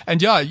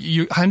 And yeah,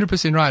 you're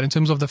 100% right. In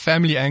terms of the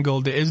family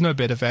angle, there is no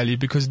better value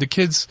because the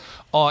kids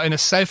are in a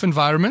safe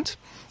environment.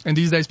 And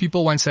these days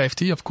people want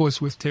safety, of course,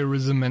 with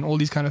terrorism and all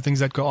these kind of things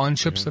that go on.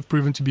 Ships have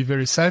proven to be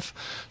very safe.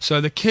 So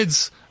the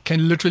kids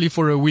can literally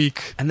for a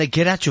week. And they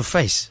get out your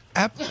face.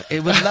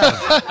 It with love.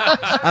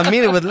 I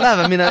mean it with love.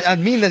 I mean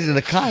that in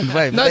a kind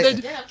way. No,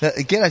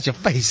 they get out your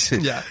face.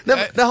 Yeah. No,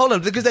 hold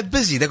on, because they're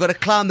busy. They've got to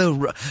climb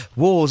the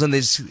walls, and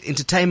there's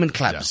entertainment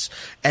clubs.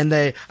 Yeah. And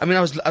I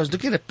was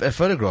looking at a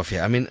photograph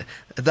here. I mean,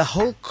 the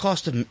whole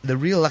cast of the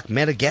real like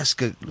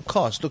Madagascar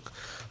cast, look,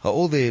 are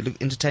all there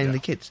entertaining the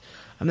kids.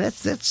 I mean,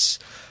 that's,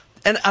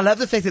 and I love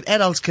the fact that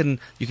adults you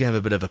can have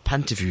a bit of a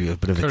punt if you a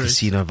bit of a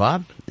casino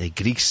vibe. The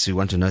Greeks who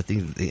want to know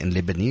things, and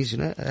Lebanese, you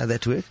know, how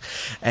that works.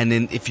 And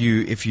then if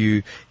you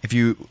would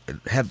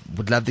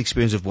love the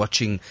experience of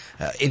watching,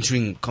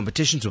 entering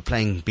competitions or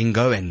playing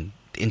bingo and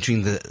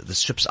entering the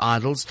strip's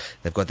idols,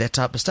 they've got that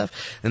type of stuff.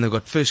 And they've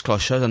got first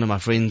class shows. I know my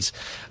friends,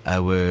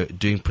 were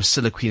doing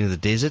Priscilla, Queen of the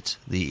Desert,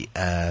 the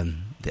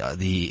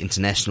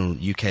international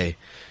UK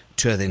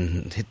tour,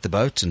 then hit the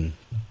boat, and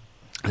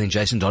I think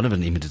Jason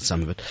Donovan even did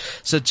some of it.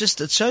 So it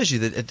shows you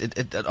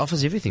that it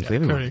offers everything for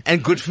everyone. Correct.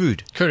 And good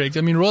food. Correct.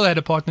 I mean, Royal had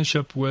a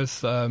partnership with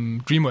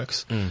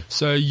DreamWorks.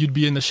 So you'd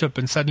be in the ship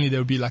and suddenly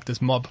there would be like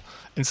this mob.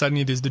 And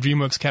suddenly there's the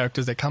DreamWorks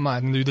characters that come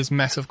out and do this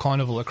massive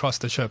carnival across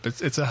the ship.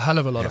 It's a hell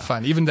of a lot of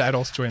fun. Even the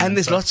adults join. And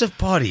there's lots of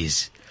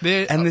parties.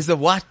 And there's the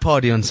white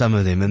party on some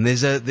of them, and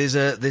there's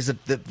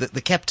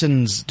the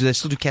captains. Do they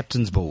still do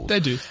captains' ball?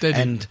 They do.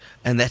 And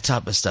that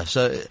type of stuff.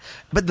 So,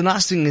 but the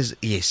nice thing is,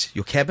 yes,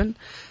 your cabin.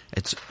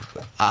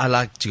 I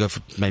like to go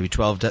for maybe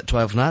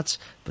 12 nights,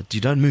 but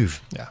you don't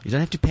move. Yeah. You don't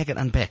have to pack and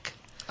unpack.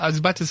 I was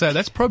about to say,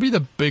 that's probably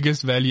the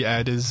biggest value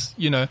add is,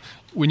 you know,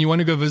 when you want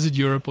to go visit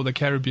Europe or the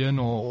Caribbean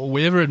or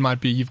wherever it might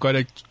be, you've got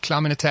to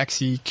climb in a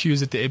taxi,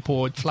 queues at the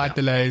airport, flight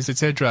delays,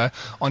 etc.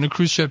 On a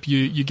cruise ship,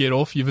 you get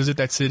off, you visit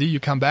that city, you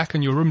come back,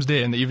 and your room's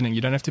there in the evening. You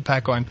don't have to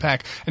pack or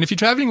unpack. And if you're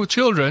traveling with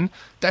children,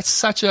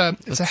 that's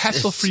it's a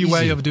hassle-free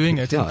way of doing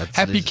it. Yeah,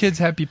 happy kids,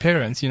 happy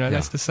parents. You know,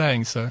 that's the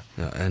saying. So.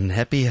 Yeah, and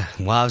happy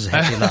wives,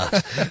 happy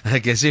lives.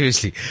 Okay,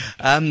 seriously.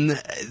 How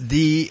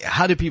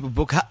do people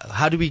book?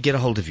 How do we get a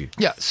hold of you?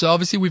 Yeah, so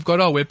obviously we've got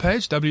our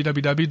webpage,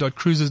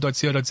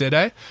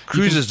 www.cruises.co.za.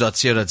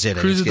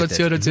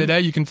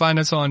 Cruises.co.za. You can find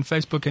us on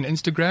Facebook and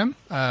Instagram.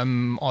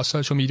 Our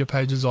social media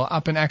pages are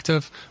up and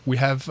active. We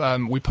have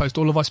we post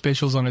all of our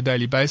specials on a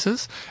daily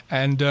basis,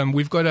 and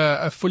we've got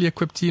a fully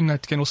equipped team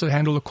that can also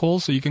handle the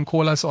calls. So you can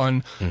call us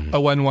on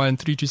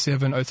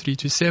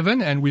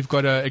 011-327-0327, and we've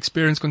got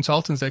experienced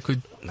consultants that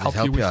could help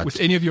you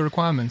with any of your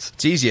requirements.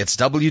 It's easy. It's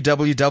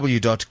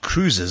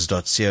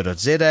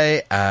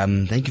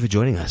www.cruises.co.za. Thank you for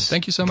joining us.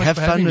 Thank you so much. Have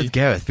for fun having with me.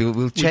 Gareth.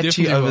 We'll chat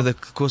to you over the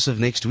course of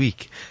next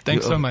week.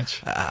 Thanks so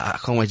much. I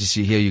can't wait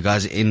to hear you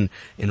guys in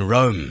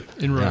Rome.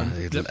 In Rome.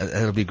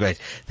 That'll be great.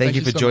 Thank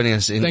you for joining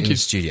us in the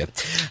studio.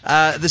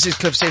 This is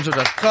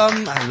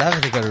cliffcentral.com. I love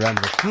it. I got a round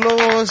of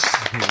applause.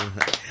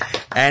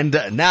 And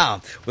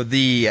now, with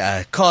the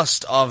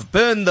cast of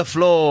Burn the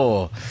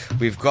Floor,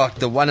 we've got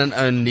the one and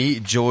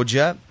only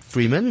Georgia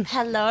Freeman.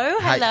 Hello.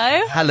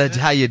 Hello,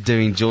 how you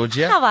doing,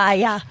 Georgia? How are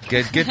ya?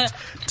 Good.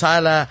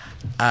 Tyler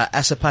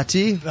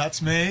Asapati.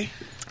 That's me.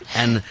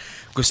 And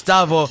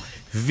Gustavo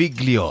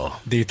Viglio.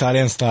 The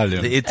Italian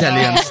stallion. The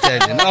Italian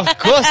stallion. Of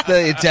course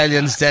the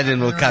Italian stallion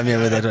will come here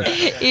with that one.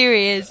 Here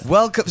he is.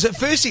 Welcome. So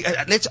firstly,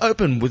 let's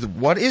open with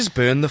what is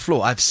Burn the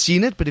Floor. I've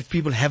seen it, but if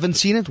people haven't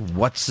seen it,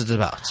 what's it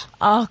about?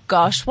 Oh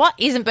gosh, what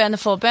isn't Burn the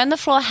Floor? Burn the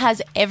Floor has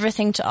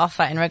everything to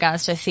offer in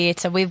regards to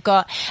theatre. We've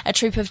got a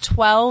troupe of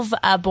 12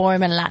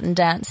 ballroom and Latin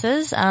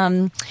dancers,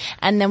 and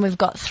then we've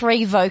got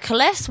 3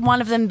 vocalists,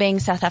 one of them being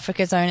South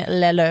Africa's own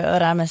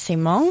Lelo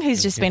Ramasimong,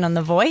 who's just been on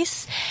The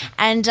Voice,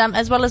 and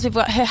as well as we've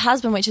got her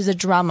husband, which is a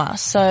drummer.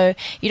 So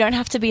you don't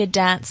have to be a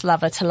dance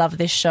lover to love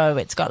this show.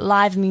 It's got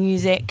live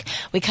music.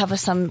 We cover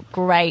some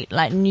great,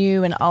 like,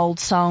 new and old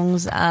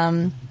songs.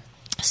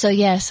 It's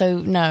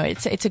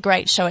a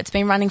great show. It's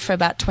been running for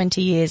about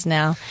 20 years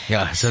now.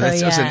 Yeah, so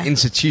that's also an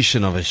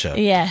institution of a show.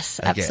 Yes,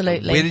 okay.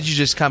 Absolutely. Where did you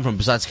just come from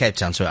besides Cape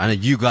Town? So I know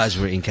you guys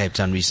were in Cape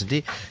Town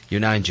recently. You're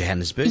now in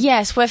Johannesburg.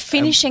 Yes, we're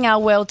finishing our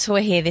world tour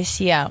here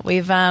this year. We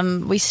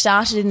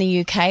started in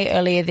the UK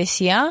earlier this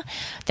year.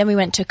 Then we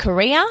went to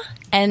Korea.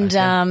 And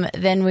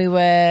then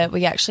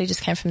we actually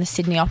just came from the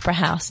Sydney Opera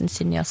House in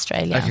Sydney,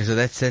 Australia. Okay, so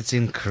that's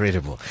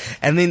incredible.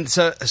 And then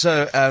so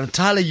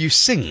Tyler, you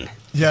sing.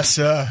 Yes,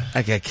 sir.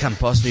 Okay, come,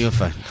 pass me your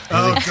phone.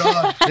 Oh,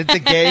 God. Let the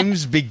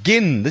games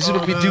begin. This is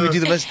what we do. We do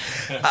the most.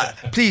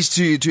 Please,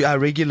 to our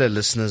regular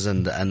listeners,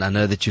 and I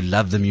know that you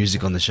love the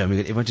music on the show. We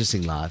got everyone to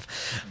sing live.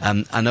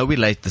 I know we're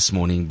late this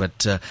morning,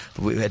 but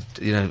we had,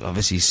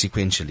 obviously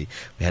sequentially,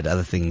 we had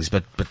other things.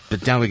 But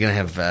now we're going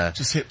to have.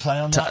 Just hit play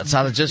on that.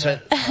 Tyler, just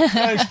Don't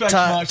expect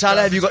much,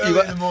 Tyler, have you got? it's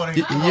early in the morning.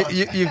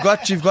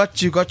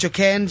 You've got your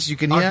cans. You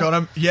can hear. I've got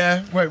them.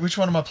 Yeah. Wait, which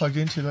one am I plugged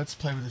into? Let's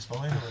play with this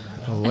volume.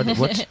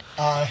 What?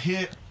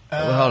 Here.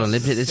 Well, hold on.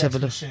 Let's have a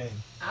look.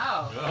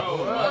 Oh,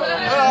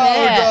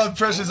 God,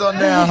 pressure's on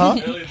now, huh?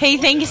 He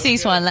thinks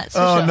he's one, that's for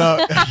sure. Oh,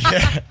 no.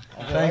 Yeah.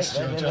 Thanks,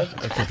 Georgia.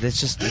 Okay, let's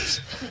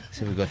see,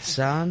 we've got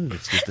sound.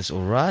 Let's get this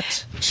all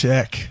right.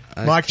 Check.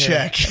 Okay. Mic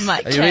check.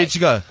 Mic Are you ready to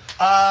go?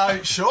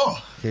 Sure.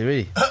 Okay,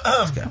 ready?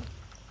 Let's go.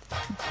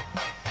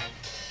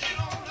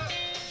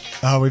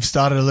 Oh, we've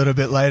started a little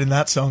bit late in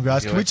that song,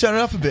 guys. Can we turn it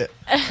up a bit?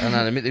 Oh,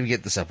 no, let me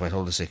get this up. Wait,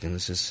 hold a second.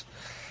 This is...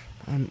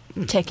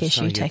 Tech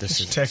issue. Tech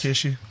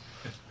issue.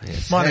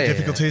 Yes. Minor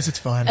difficulties, it's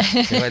fine.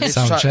 Okay, wait,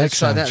 Sound check.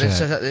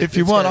 If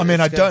you want,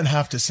 I don't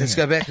have to sing Let's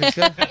go back. Let's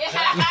go.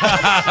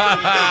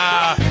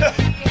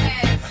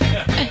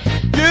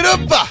 Get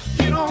up,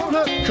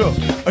 cool.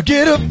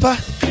 Get up,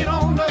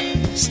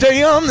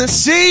 stay on the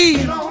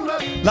sea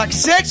like a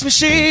sex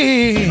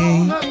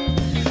machine.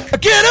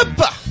 Get up,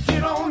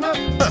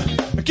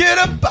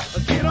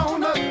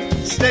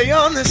 stay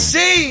on the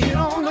sea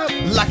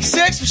like a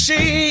sex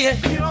machine.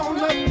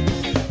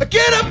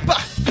 Get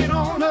up,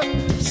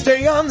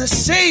 stay on the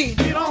sea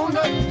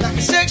like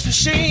a sex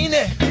machine.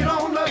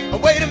 Oh,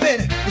 wait a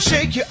minute, you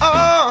shake your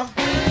arm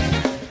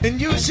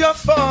and use your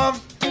form.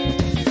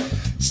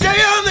 Stay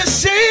on the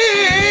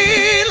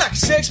sea like a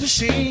sex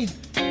machine.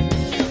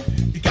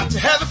 You got to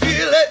have a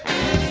feeling.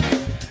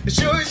 It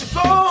sure is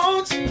your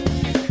bones.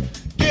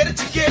 Get it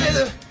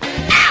together.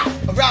 Ow!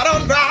 Right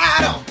on,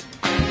 right on.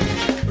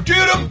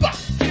 Get up,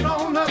 get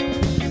on up,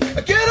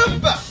 get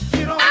up,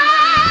 get on.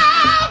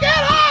 Ow!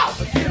 Get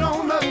off. Get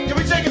on up. Can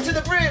we take it to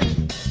the bridge?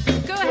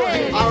 Go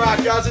ahead. All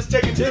right, guys, let's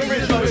take it to the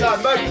bridge one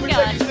time. Mike, can we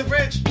take it to the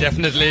bridge?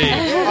 Definitely.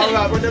 All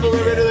right, whenever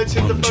we're ready, let's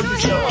hit the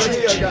focus zone.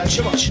 Let's go, guys.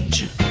 Come on.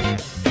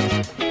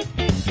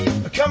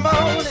 Come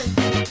on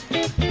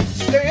and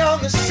stay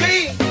on the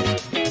sea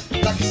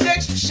like a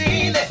sex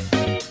machine. The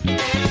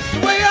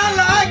way I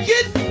like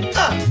it,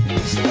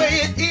 it's the way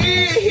it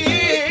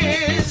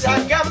is.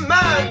 I got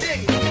mine,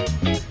 dig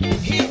it.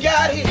 He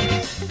got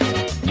his.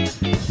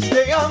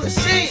 Stay on the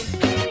sea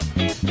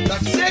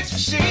like a sex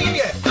machine,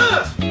 yeah.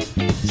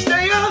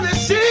 Stay on the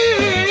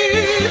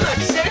sea like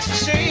a sex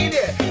machine,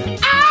 yeah.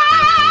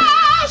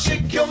 Ah,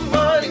 shake your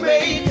money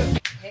maker.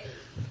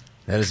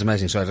 That is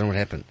amazing. So I don't know what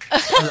happened. At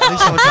least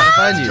I was trying to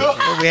find you.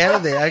 Well, we had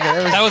it there.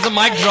 Okay, That was a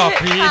mic drop.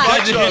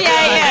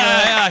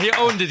 Yeah. He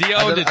owned it.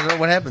 I don't know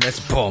what happened. That's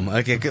boom.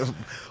 Okay, good.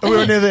 We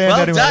were near the end Well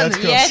anyway. done. That's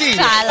cool. Yes,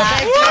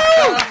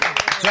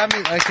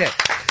 Tyler. Okay.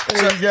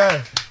 There you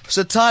go.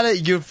 So Tyler,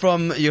 you're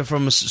from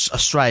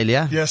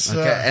Australia. Yes, sir.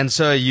 Okay, and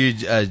so are you,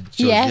 Georgia?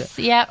 Yes,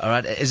 yep. All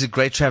right. Is it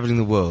great traveling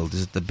the world?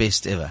 Is it the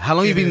best ever? How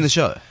long have you been in the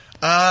show?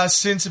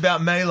 Since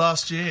about May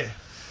last year.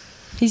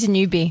 He's a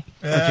newbie.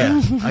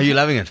 Okay. Are you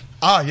loving it?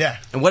 Oh, yeah.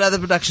 And what other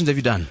productions have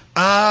you done?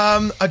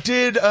 I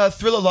did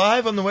Thriller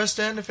Live on the West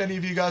End, if any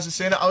of you guys have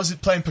seen it. I was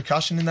playing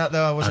percussion in that,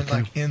 though. I wasn't,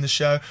 in the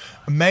show.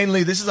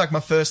 Mainly, this is, my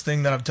first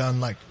thing that I've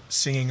done,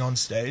 singing on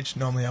stage.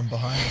 Normally, I'm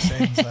behind the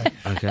scenes,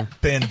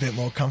 being a bit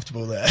more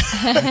comfortable there.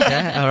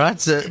 Okay. All right.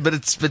 So, but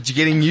you're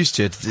getting used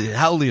to it.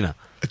 How old are you now?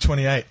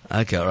 28.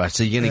 Okay. All right.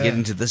 So you're going to get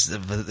into this.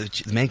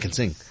 The man can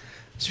sing.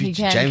 Sweet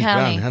He can, James can't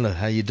Brown, he? hello,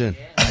 how you doing?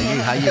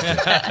 How you doing?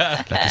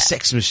 Like a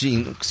sex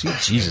machine. Sweet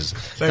Jesus.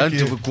 Thank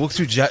you. Don't walk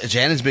through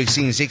Johannesburg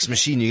singing Sex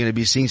Machine, you're going to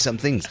be seeing some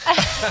things. Let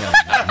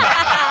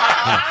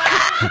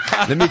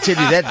me tell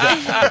you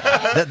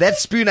that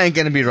spoon ain't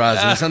going to be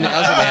rising. Something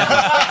else will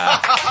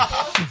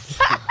happen.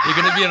 You're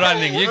going to be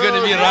running.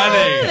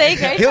 There you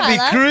go, He'll be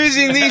Tyler.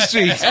 cruising these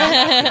streets.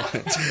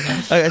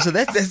 Okay, so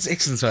that's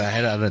excellent. Sorry, I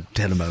had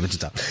a moment of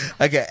time.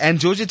 Okay, and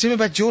Georgia, tell me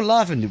about your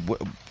life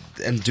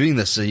and doing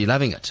this. Are you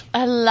loving it?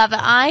 I love it.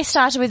 I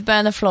started with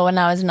Burn the Floor when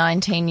I was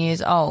 19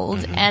 years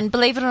old. And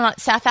believe it or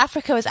not, South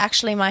Africa was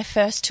actually my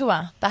first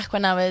tour back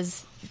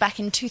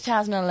in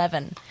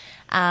 2011.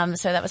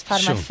 So that was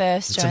part of my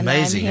first It's show.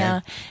 amazing,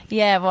 and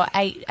I'm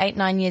here,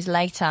 9 years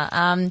later.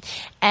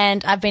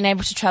 And I've been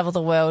able to travel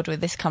the world with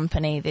this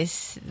company.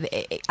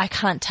 I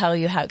can't tell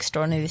you how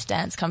extraordinary this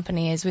dance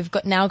company is. We've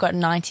now got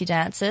 90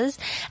 dancers.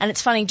 And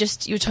it's funny,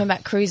 you were talking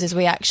about cruises.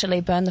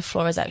 Burn the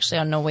Floor is actually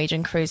on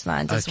Norwegian Cruise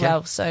Lines as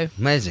well. So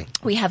amazing.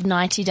 we have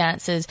 90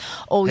 dancers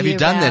all year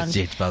round. Have you done that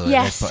yet, by the way?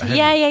 Yes.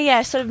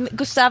 Yeah. So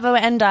Gustavo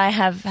and I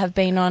have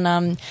been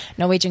on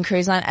Norwegian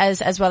Cruise Line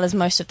as well as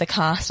most of the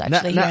cast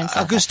actually here in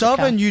South Gustavo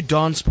Africa. and you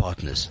dance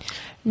partners.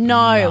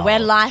 No, we're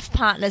life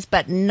partners,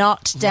 but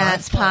not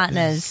dance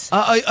partners.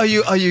 Are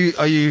you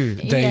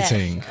Dating.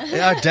 dating?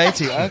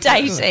 Okay.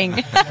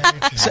 Dating.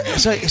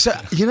 So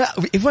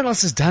everyone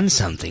else has done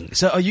something.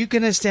 So are you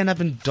going to stand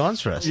up and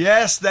dance for us?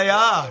 Yes, they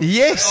are.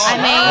 Yes. I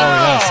mean,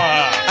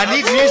 I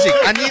need music.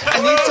 I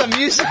need some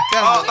music.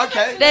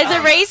 Okay. there's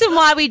a reason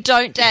why we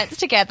don't dance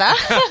together.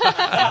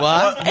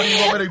 What? What do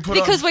you want me to put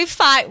Because on? we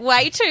fight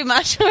way too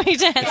much when we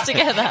dance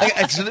together.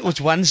 Actually,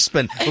 which one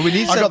spin? But we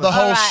need I got the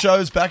whole Alright.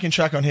 show's backing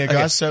track on here,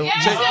 guys. So, So if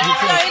it's a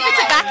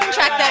backing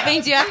track, that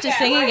means you have to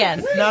sing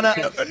again. no.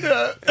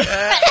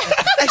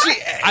 Actually,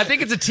 I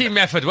think it's a team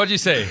effort. What do you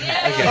say?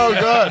 Oh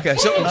God. okay.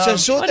 So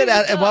sort that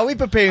out. And while we're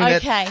preparing Okay.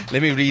 that,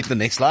 let me read the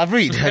next live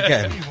read.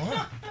 Okay.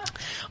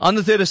 On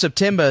the 3rd of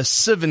September,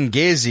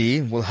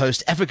 Sivangezi will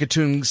host Africa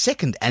Toon's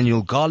second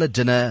annual gala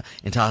dinner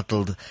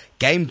entitled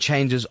Game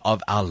Changers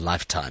of Our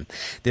Lifetime.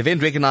 The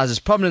event recognizes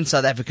prominent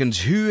South Africans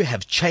who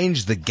have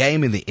changed the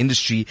game in the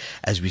industry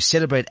as we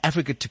celebrate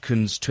Africa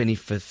Toon's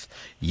 25th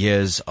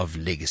years of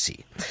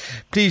legacy.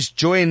 Please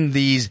join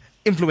these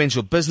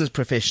influential business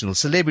professionals,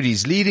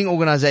 celebrities, leading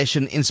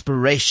organization,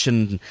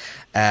 inspiration,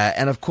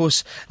 and of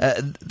course,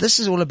 this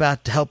is all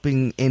about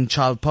helping end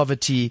child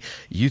poverty,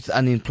 youth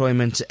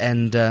unemployment,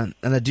 and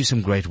they do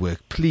some great work.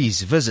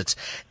 Please visit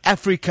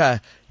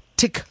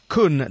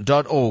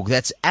africatikkun.org.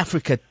 That's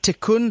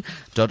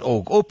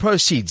africatikkun.org. All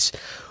proceeds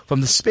from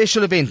the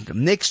special event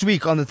next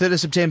week on the 3rd of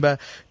September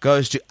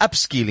goes to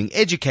upskilling,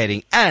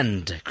 educating,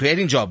 and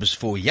creating jobs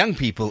for young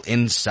people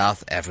in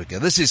South Africa.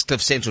 This is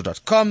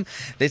cliffcentral.com.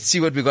 Let's see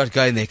what we got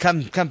going there.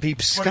 Come,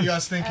 peeps. What are you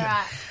guys thinking?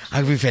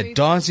 We've had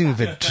dancing, we've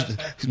had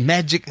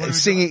magic,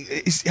 singing.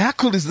 How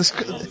cool is this?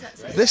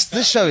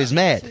 This show is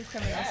mad.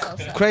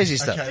 Crazy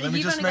stuff. Okay, let me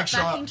You've just only make got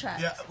sure. backing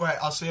tracks. Yeah, wait.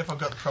 I'll see if I've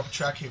got the proper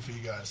track here for you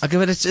guys. Okay,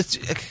 but it's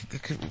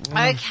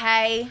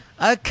Okay.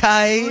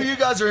 okay. You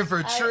guys are in for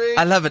a treat.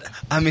 I love it.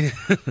 I mean,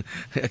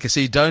 okay, so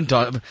you don't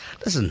dance.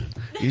 Listen,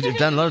 you've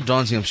done a lot of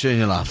dancing, I'm sure, in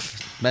your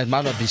life. Might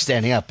not be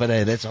standing up, but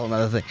hey, that's a whole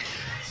other thing.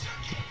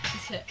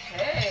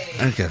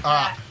 Okay.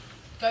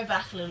 Go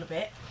back a little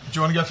bit. Do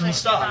you want to go from the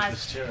start?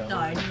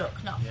 No, look,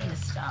 not from the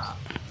start.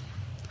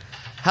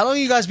 How long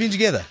have you guys been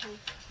together?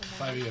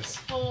 5 years.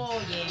 4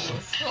 years.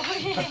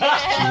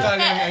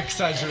 Italian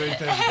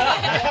exaggerated.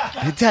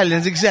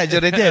 Italians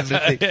exaggerate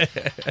everything. Do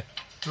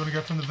you want to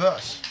go from the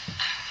verse?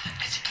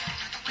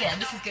 Yeah,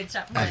 this is good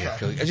stuff. Okay,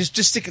 cool. Just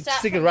stick it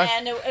Start right. from there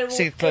and it will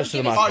Stick it close to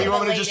the give us mic. a Oh, bit you of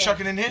want me a to just lead Uh, chuck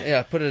it in here?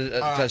 Yeah, put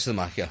it close to the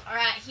mic. Yeah. All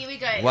right, here we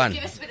go. One,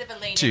 Give us a bit of a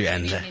lead. two, in.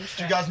 and- Give Do an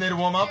intro. you guys need to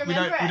warm up? Do you We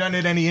don't. remember We it? don't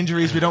need any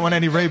injuries. We don't want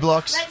any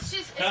reblocks. Let's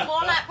just, it's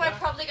more like we're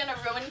probably going to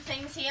ruin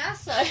things here,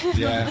 so.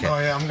 Yeah. Oh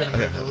yeah, I'm going to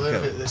move a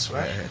little bit this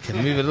way. Can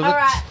you move a little All bit?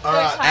 right, go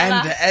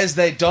And Tyler. as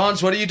they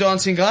dance, what are you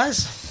dancing,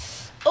 guys?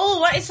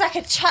 Oh, what? It's like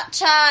a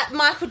cha-cha,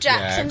 Michael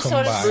Jackson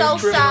sort of combined.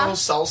 Criminal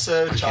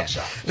salsa. salsa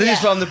cha-cha. This is Yeah.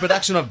 from the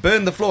production of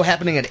Burn the Floor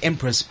happening at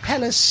Empress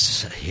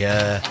Palace.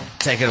 Here,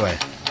 take it away.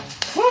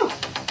 Oh,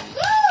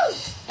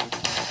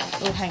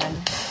 hang on.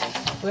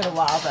 We got a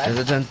while, though.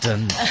 Dun, dun,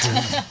 dun,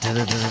 dun,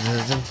 dun,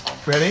 dun, dun.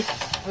 Ready?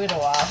 We got a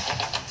while.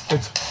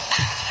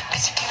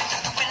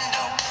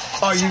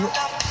 Oh, you.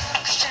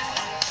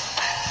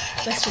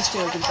 Let's just do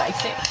a good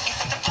basic.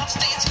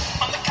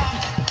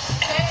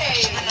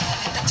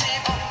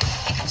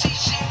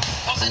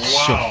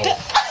 Sure.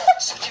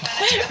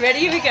 Ready?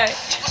 Here we go.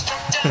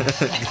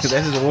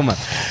 That is a warm-up.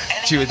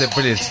 Gee, they're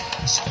brilliant.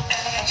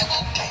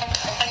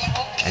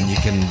 And you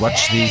can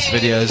watch these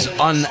videos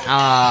on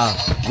our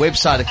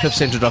website at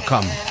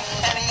cliffcentral.com.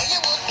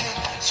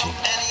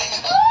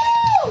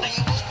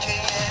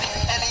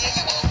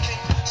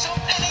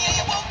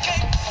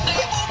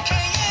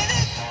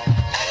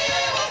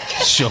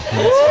 Sure.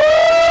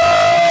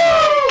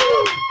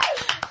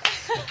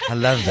 I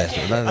love that.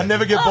 I love I that.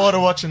 never get bored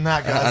of watching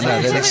that, guys. I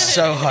know, that is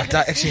so hot.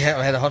 I actually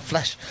had a hot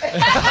flash. It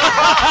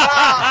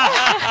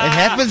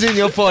happens in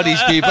your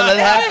 40s, people. It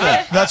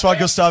happens. That's why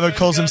Gustavo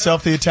calls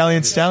himself the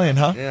Italian stallion,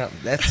 huh? Yeah,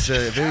 that's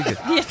very good.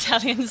 The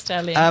Italian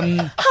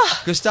stallion.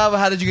 Gustavo,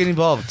 how did you get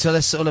involved? Tell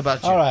us all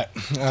about you. All right.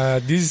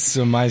 This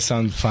might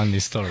sound funny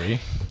story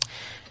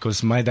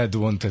because my dad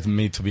wanted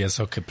me to be a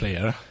soccer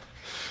player.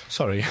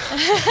 Sorry.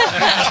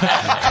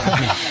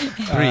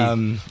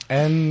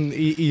 And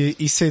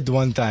he said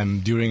one time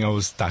during I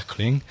was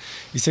tackling,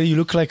 he said, "You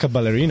look like a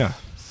ballerina."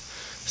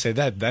 I said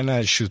that, then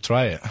I should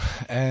try it.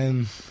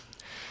 And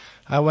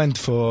I went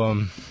for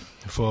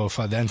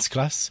a dance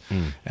class,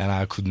 and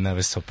I could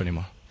never stop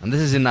anymore. And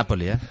this is in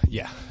Napoli, yeah?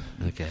 Yeah.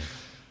 Okay.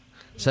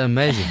 So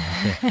amazing.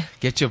 Okay.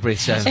 Get your breath,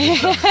 Shane.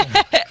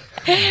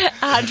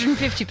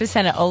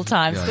 150% at all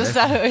times. Yeah,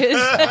 Gustavo is.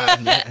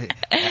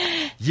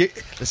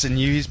 Listen,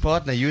 you his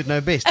partner, you would know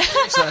best. So,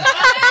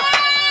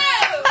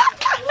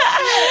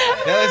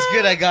 that's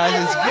good, guys.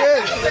 It's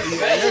good.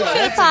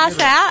 Gonna pass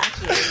out.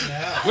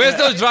 Where's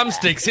those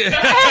drumsticks?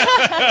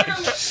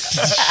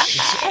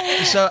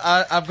 So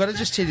I've got to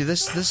just tell you,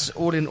 this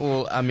all in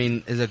all, I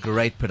mean, is a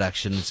great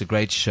production. It's a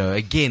great show.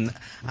 Again,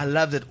 I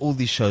love that all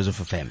these shows are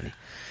for family.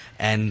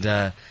 And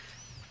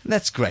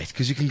that's great,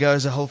 because you can go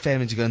as a whole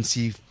family to go and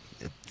see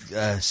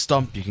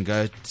Stomp, you can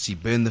go see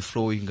Burn the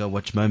Floor, you can go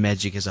watch Mo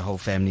Magic as a whole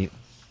family.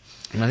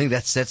 And I think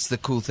that's the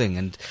cool thing.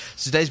 And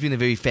today's been a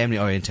very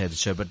family-orientated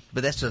show, but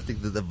that's what I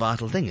think the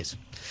vital thing is.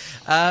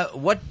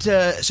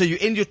 So you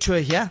end your tour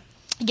here?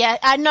 Yeah,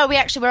 no,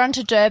 we're on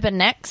to Durban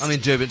next. I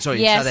mean Durban,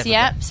 sorry, yes, South Africa.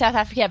 Yeah, South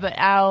Africa, but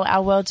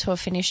our world tour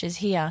finishes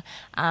here.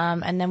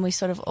 And then we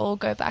sort of all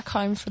go back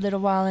home for a little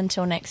while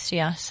until next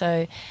year.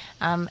 So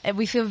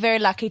we feel very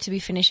lucky to be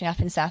finishing up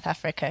in South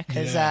Africa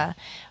because,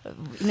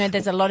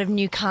 there's a lot of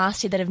new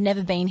cast here that have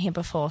never been here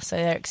before, so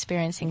they're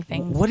experiencing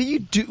things. What are you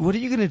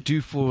going to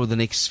do for the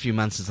next few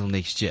months until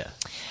next year?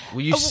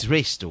 Will you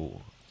rest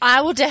or...?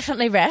 I will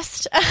definitely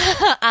rest.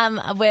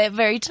 We're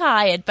very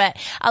tired, but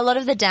a lot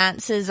of the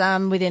dancers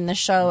within the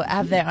show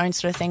have their own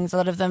sort of things. A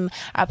lot of them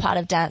are a part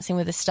of Dancing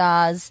with the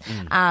Stars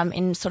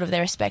in sort of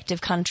their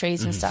respective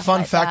countries and stuff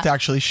Fun like fact, that.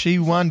 actually, she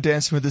won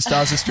Dancing with the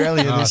Stars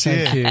Australia this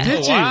year. Thank you.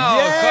 Did you? Wow,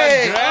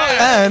 Yay!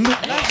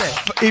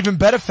 congrats. And even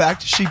better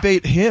fact, she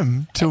beat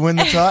him to win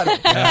the title.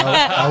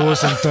 I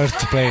was in third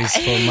place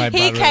for my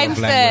He barrier came of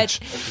language.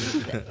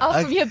 third.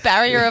 Oh, from your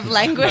barrier of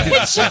language.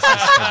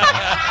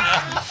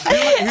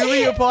 Who were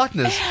your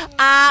partners?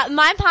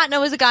 My partner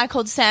was a guy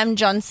called Sam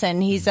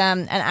Johnson. He's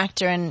an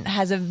actor and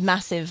has a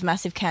massive,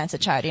 massive cancer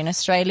charity in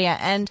Australia.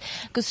 And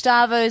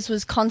Gustavo's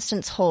was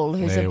Constance Hall,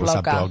 who's a He was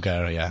blogger. a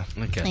blogger, yeah.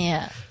 Okay.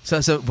 Yeah.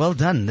 So well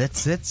done.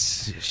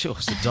 That's sure.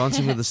 So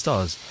Dancing with the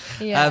Stars.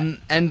 Yeah.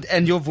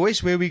 And your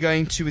voice. Where are we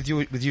going to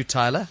with you,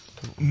 Tyler?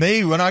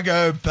 Me, when I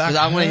go back 'Cause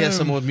I want to hear home-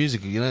 some more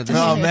music. You know. This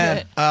Oh is-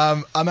 man,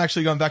 I'm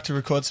actually going back to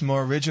record some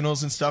more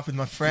originals and stuff with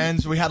my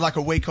friends. We had like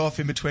a week off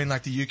in between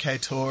like the UK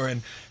tour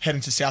and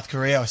heading to South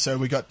Korea, so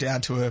we got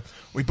down to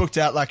we booked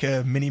out like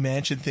a mini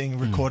mansion thing,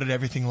 recorded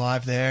everything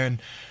live there,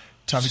 and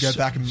time to go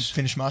back and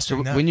finish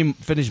mastering that. When you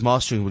finish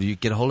mastering, will you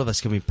get a hold of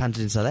us? Can we punt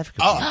it in South Africa?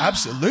 Oh,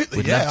 absolutely,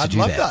 We'd yeah, love to I'd do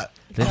love that. that.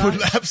 That I would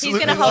He's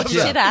absolutely going to hold love you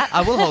that. to that.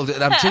 I will hold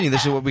it. I'm telling you,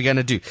 this is what we're going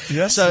to do.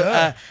 Yes, so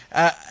sir.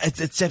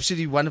 it's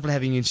absolutely wonderful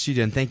having you in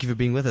studio, and thank you for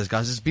being with us,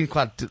 guys. It's been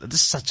this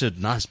is such a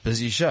nice,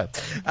 busy show.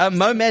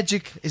 Mo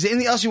Magic, is there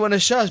anything else you want to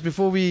show us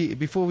before we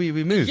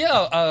move?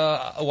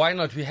 Yeah, why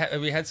not? We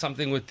had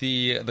something with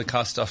the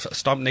cast of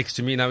Stomp next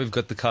to me. Now we've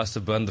got the cast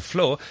of Burn the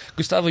Floor.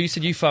 Gustavo, you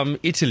said you're from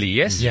Italy,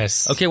 yes?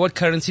 Yes. Okay, what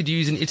currency do you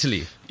use in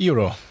Italy?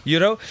 Euro.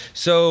 Euro?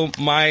 So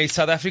my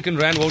South African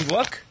rand won't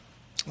work?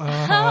 No,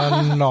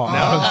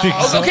 I don't think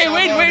so. Okay,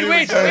 wait.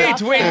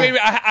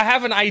 I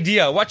have an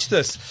idea. Watch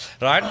this,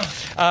 right?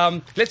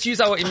 Let's use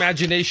our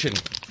imagination.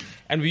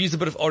 And we use a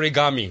bit of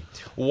origami.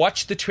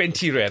 Watch the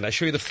 20 rand. I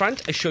show you the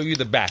front, I show you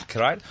the back,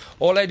 right?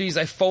 All I do is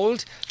I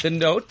fold the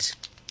note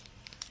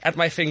at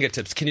my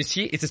fingertips. Can you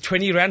see? It's a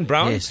 20 rand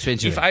brown. Yes,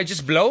 20 If rand. I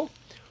just blow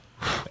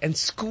and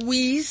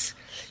squeeze,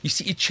 you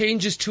see it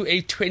changes to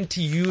a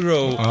 20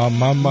 euro. Oh,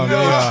 mamma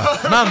mia.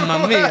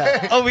 Mamma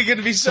mia! Oh, we're going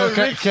to be so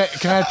So rich. can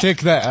I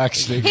take that,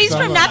 actually? He's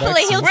from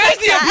Napoli. He'll Where's take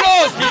the that.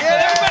 applause?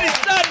 Everybody's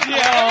done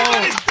here.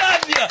 Everybody's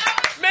done here.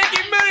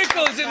 Making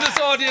miracles in this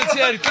audience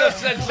here at Cliff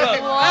Central.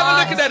 Have a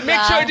look at that.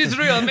 Make sure it is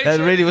real. Make That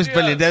sure really it was is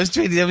brilliant. real. That was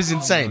 20. That was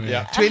insane.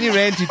 20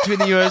 rand to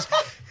 20 euros.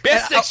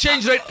 Best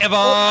exchange rate ever.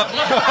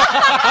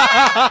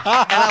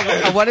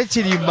 I want to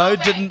tell you,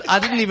 I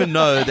didn't even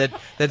know that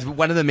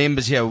one of the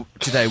members here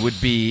today would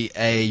be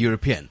a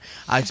European.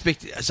 I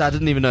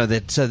didn't even know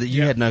that, so that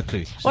you had no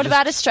clue. So What just-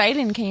 about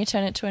Australian? Can you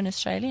turn it to an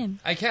Australian?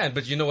 I can,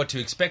 but you know what to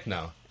expect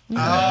now. So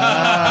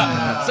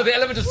the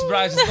element of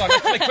surprise is gone.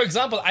 Like for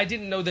example, I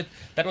didn't know that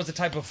was the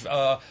type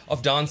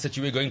of dance that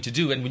you were going to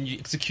do, and when you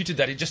executed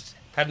that, it just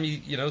had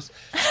me,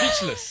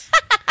 speechless.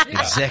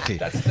 Exactly.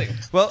 That's the thing.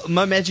 Well,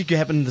 Mo Magic, you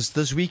happened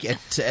this week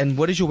and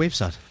what is your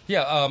website?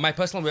 Yeah, my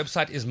personal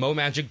website is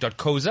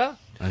momagic.coza.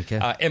 Okay.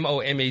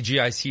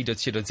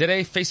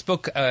 momagic.co.za.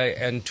 Facebook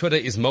and Twitter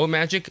is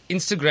momagic.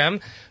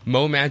 Instagram,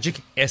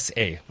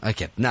 momagic.sa.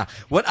 Okay. Now,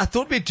 what I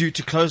thought we'd do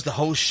to close the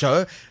whole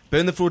show,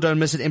 Burn the Floor, don't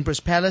miss it,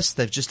 Empress Palace.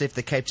 They've just left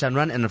the Cape Town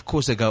run, and of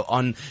course they go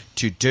on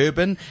to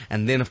Durban,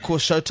 and then of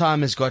course Showtime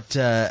has got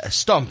a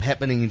Stomp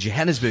happening in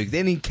Johannesburg,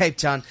 then in Cape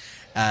Town.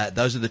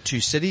 Those are the two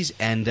cities,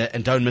 and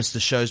don't miss the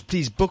shows.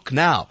 Please book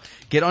now.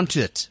 Get onto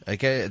it.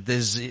 Okay,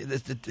 this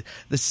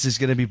is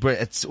going to be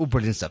brilliant. It's all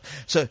brilliant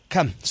stuff. So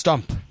come,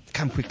 Stomp.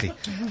 Come quickly.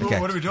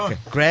 Okay. What are we doing? Okay.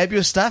 Grab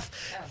your stuff.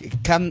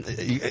 Come.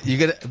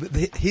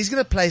 He's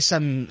gonna play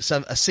sing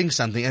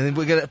something, and then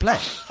we're gonna play.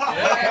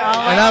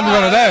 And I'm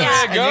going to dance.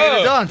 And you're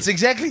gonna dance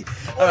exactly.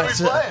 All right.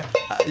 So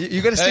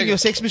you got to sing your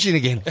Sex Machine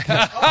again.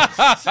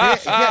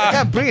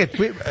 Come, bring it,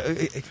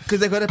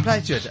 because they've got to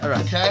play to it. All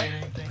right. Okay.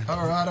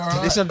 All right.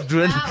 Let's not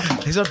burn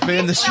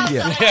the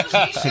studio.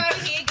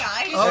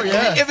 Oh yeah.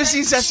 Have you ever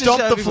seen such a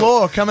Stomp show the before?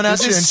 floor coming at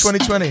This you in is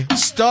 2020.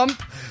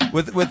 Stomp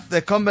with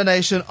the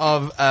combination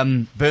of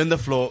Burn the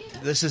Floor.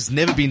 This has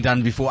never been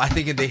done before, I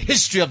think, in the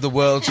history of the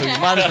world, so you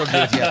might as well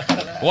do it here.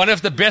 One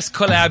of the best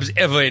collabs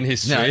ever in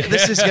history. No,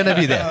 this is going to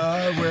be there.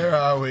 Where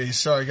are we?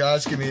 Sorry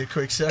guys, give me a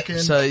quick second.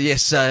 So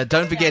yes,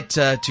 don't forget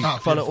to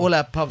follow all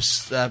our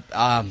podcasts.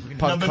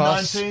 Number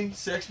 19,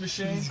 Sex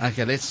Machine.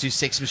 Okay, let's do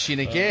Sex Machine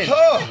again.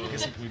 Oh!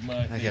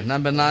 Okay,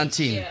 number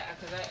 19.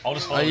 I'll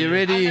just follow Are you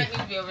ready? 1, 2,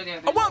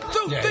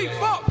 3,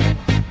 4.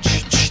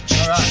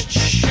 Alright.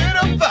 Get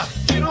up,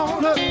 get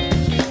on up.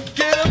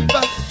 Get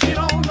up, get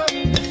on up.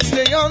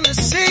 Stay on the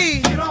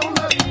scene. Get on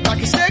up.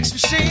 Like a sex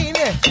machine,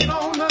 yeah. Get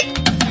on up.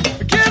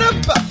 Get up,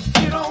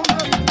 get on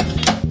up.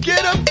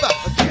 Get up,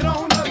 get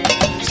on up.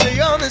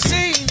 Stay on the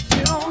scene.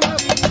 Get on up.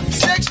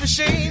 Sex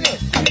machine, yeah.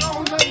 Get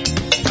on up.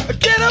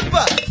 Get up,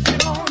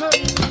 get on up.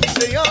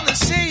 Stay on the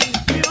scene.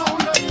 Get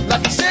on up.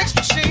 Like a sex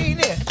machine,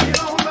 yeah. Get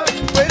on up.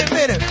 Wait a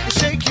minute,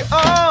 shake your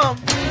arm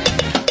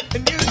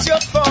and use your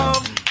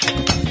palm.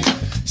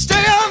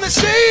 Stay on the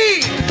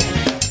scene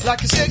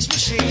like a sex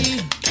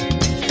machine.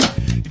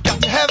 You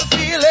got to have a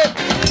feeling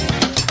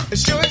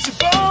as sure as your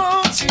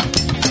bones.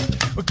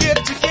 We'll get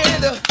it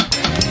together.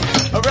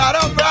 Right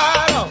on,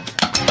 right on.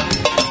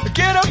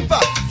 Get up,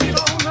 get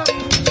on up.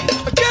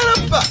 Get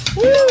up,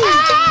 woo.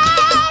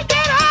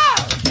 Get up.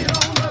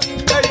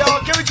 Hey y'all,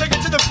 can we take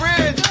it to the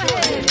bridge?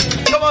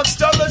 Come on,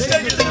 Stump, let's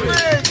take it to the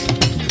bridge.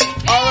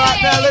 All right,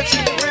 now let's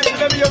hit the bridge.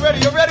 Whenever you're ready.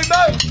 You ready, Mo?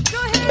 Go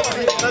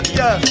ahead. Let's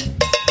go.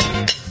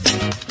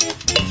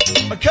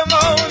 Come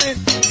on in.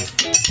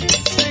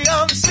 Stay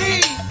on the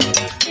scene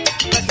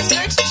like a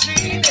sex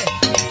machine.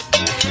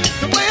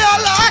 The way I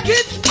like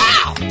it,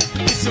 ow,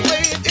 it's the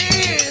way it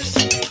is.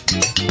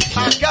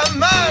 I got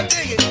mine,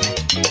 dig it.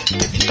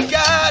 If you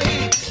got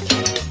it,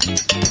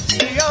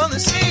 stay on the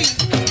scene.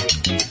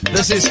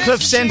 This is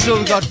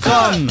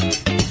cliffcentral.com.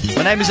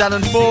 My name is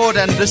Alan Ford,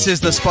 and this is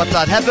The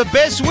Spotlight. Have the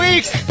best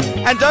week,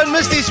 and don't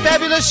miss these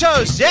fabulous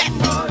shows. Yeah.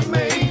 Money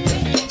maker,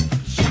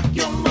 shake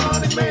your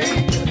money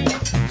maker,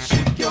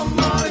 shake your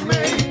money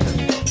maker,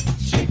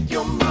 shake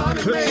your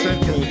money maker.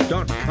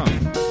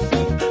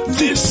 CliffCentral.com.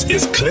 This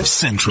is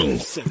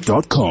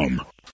CliffCentral.com.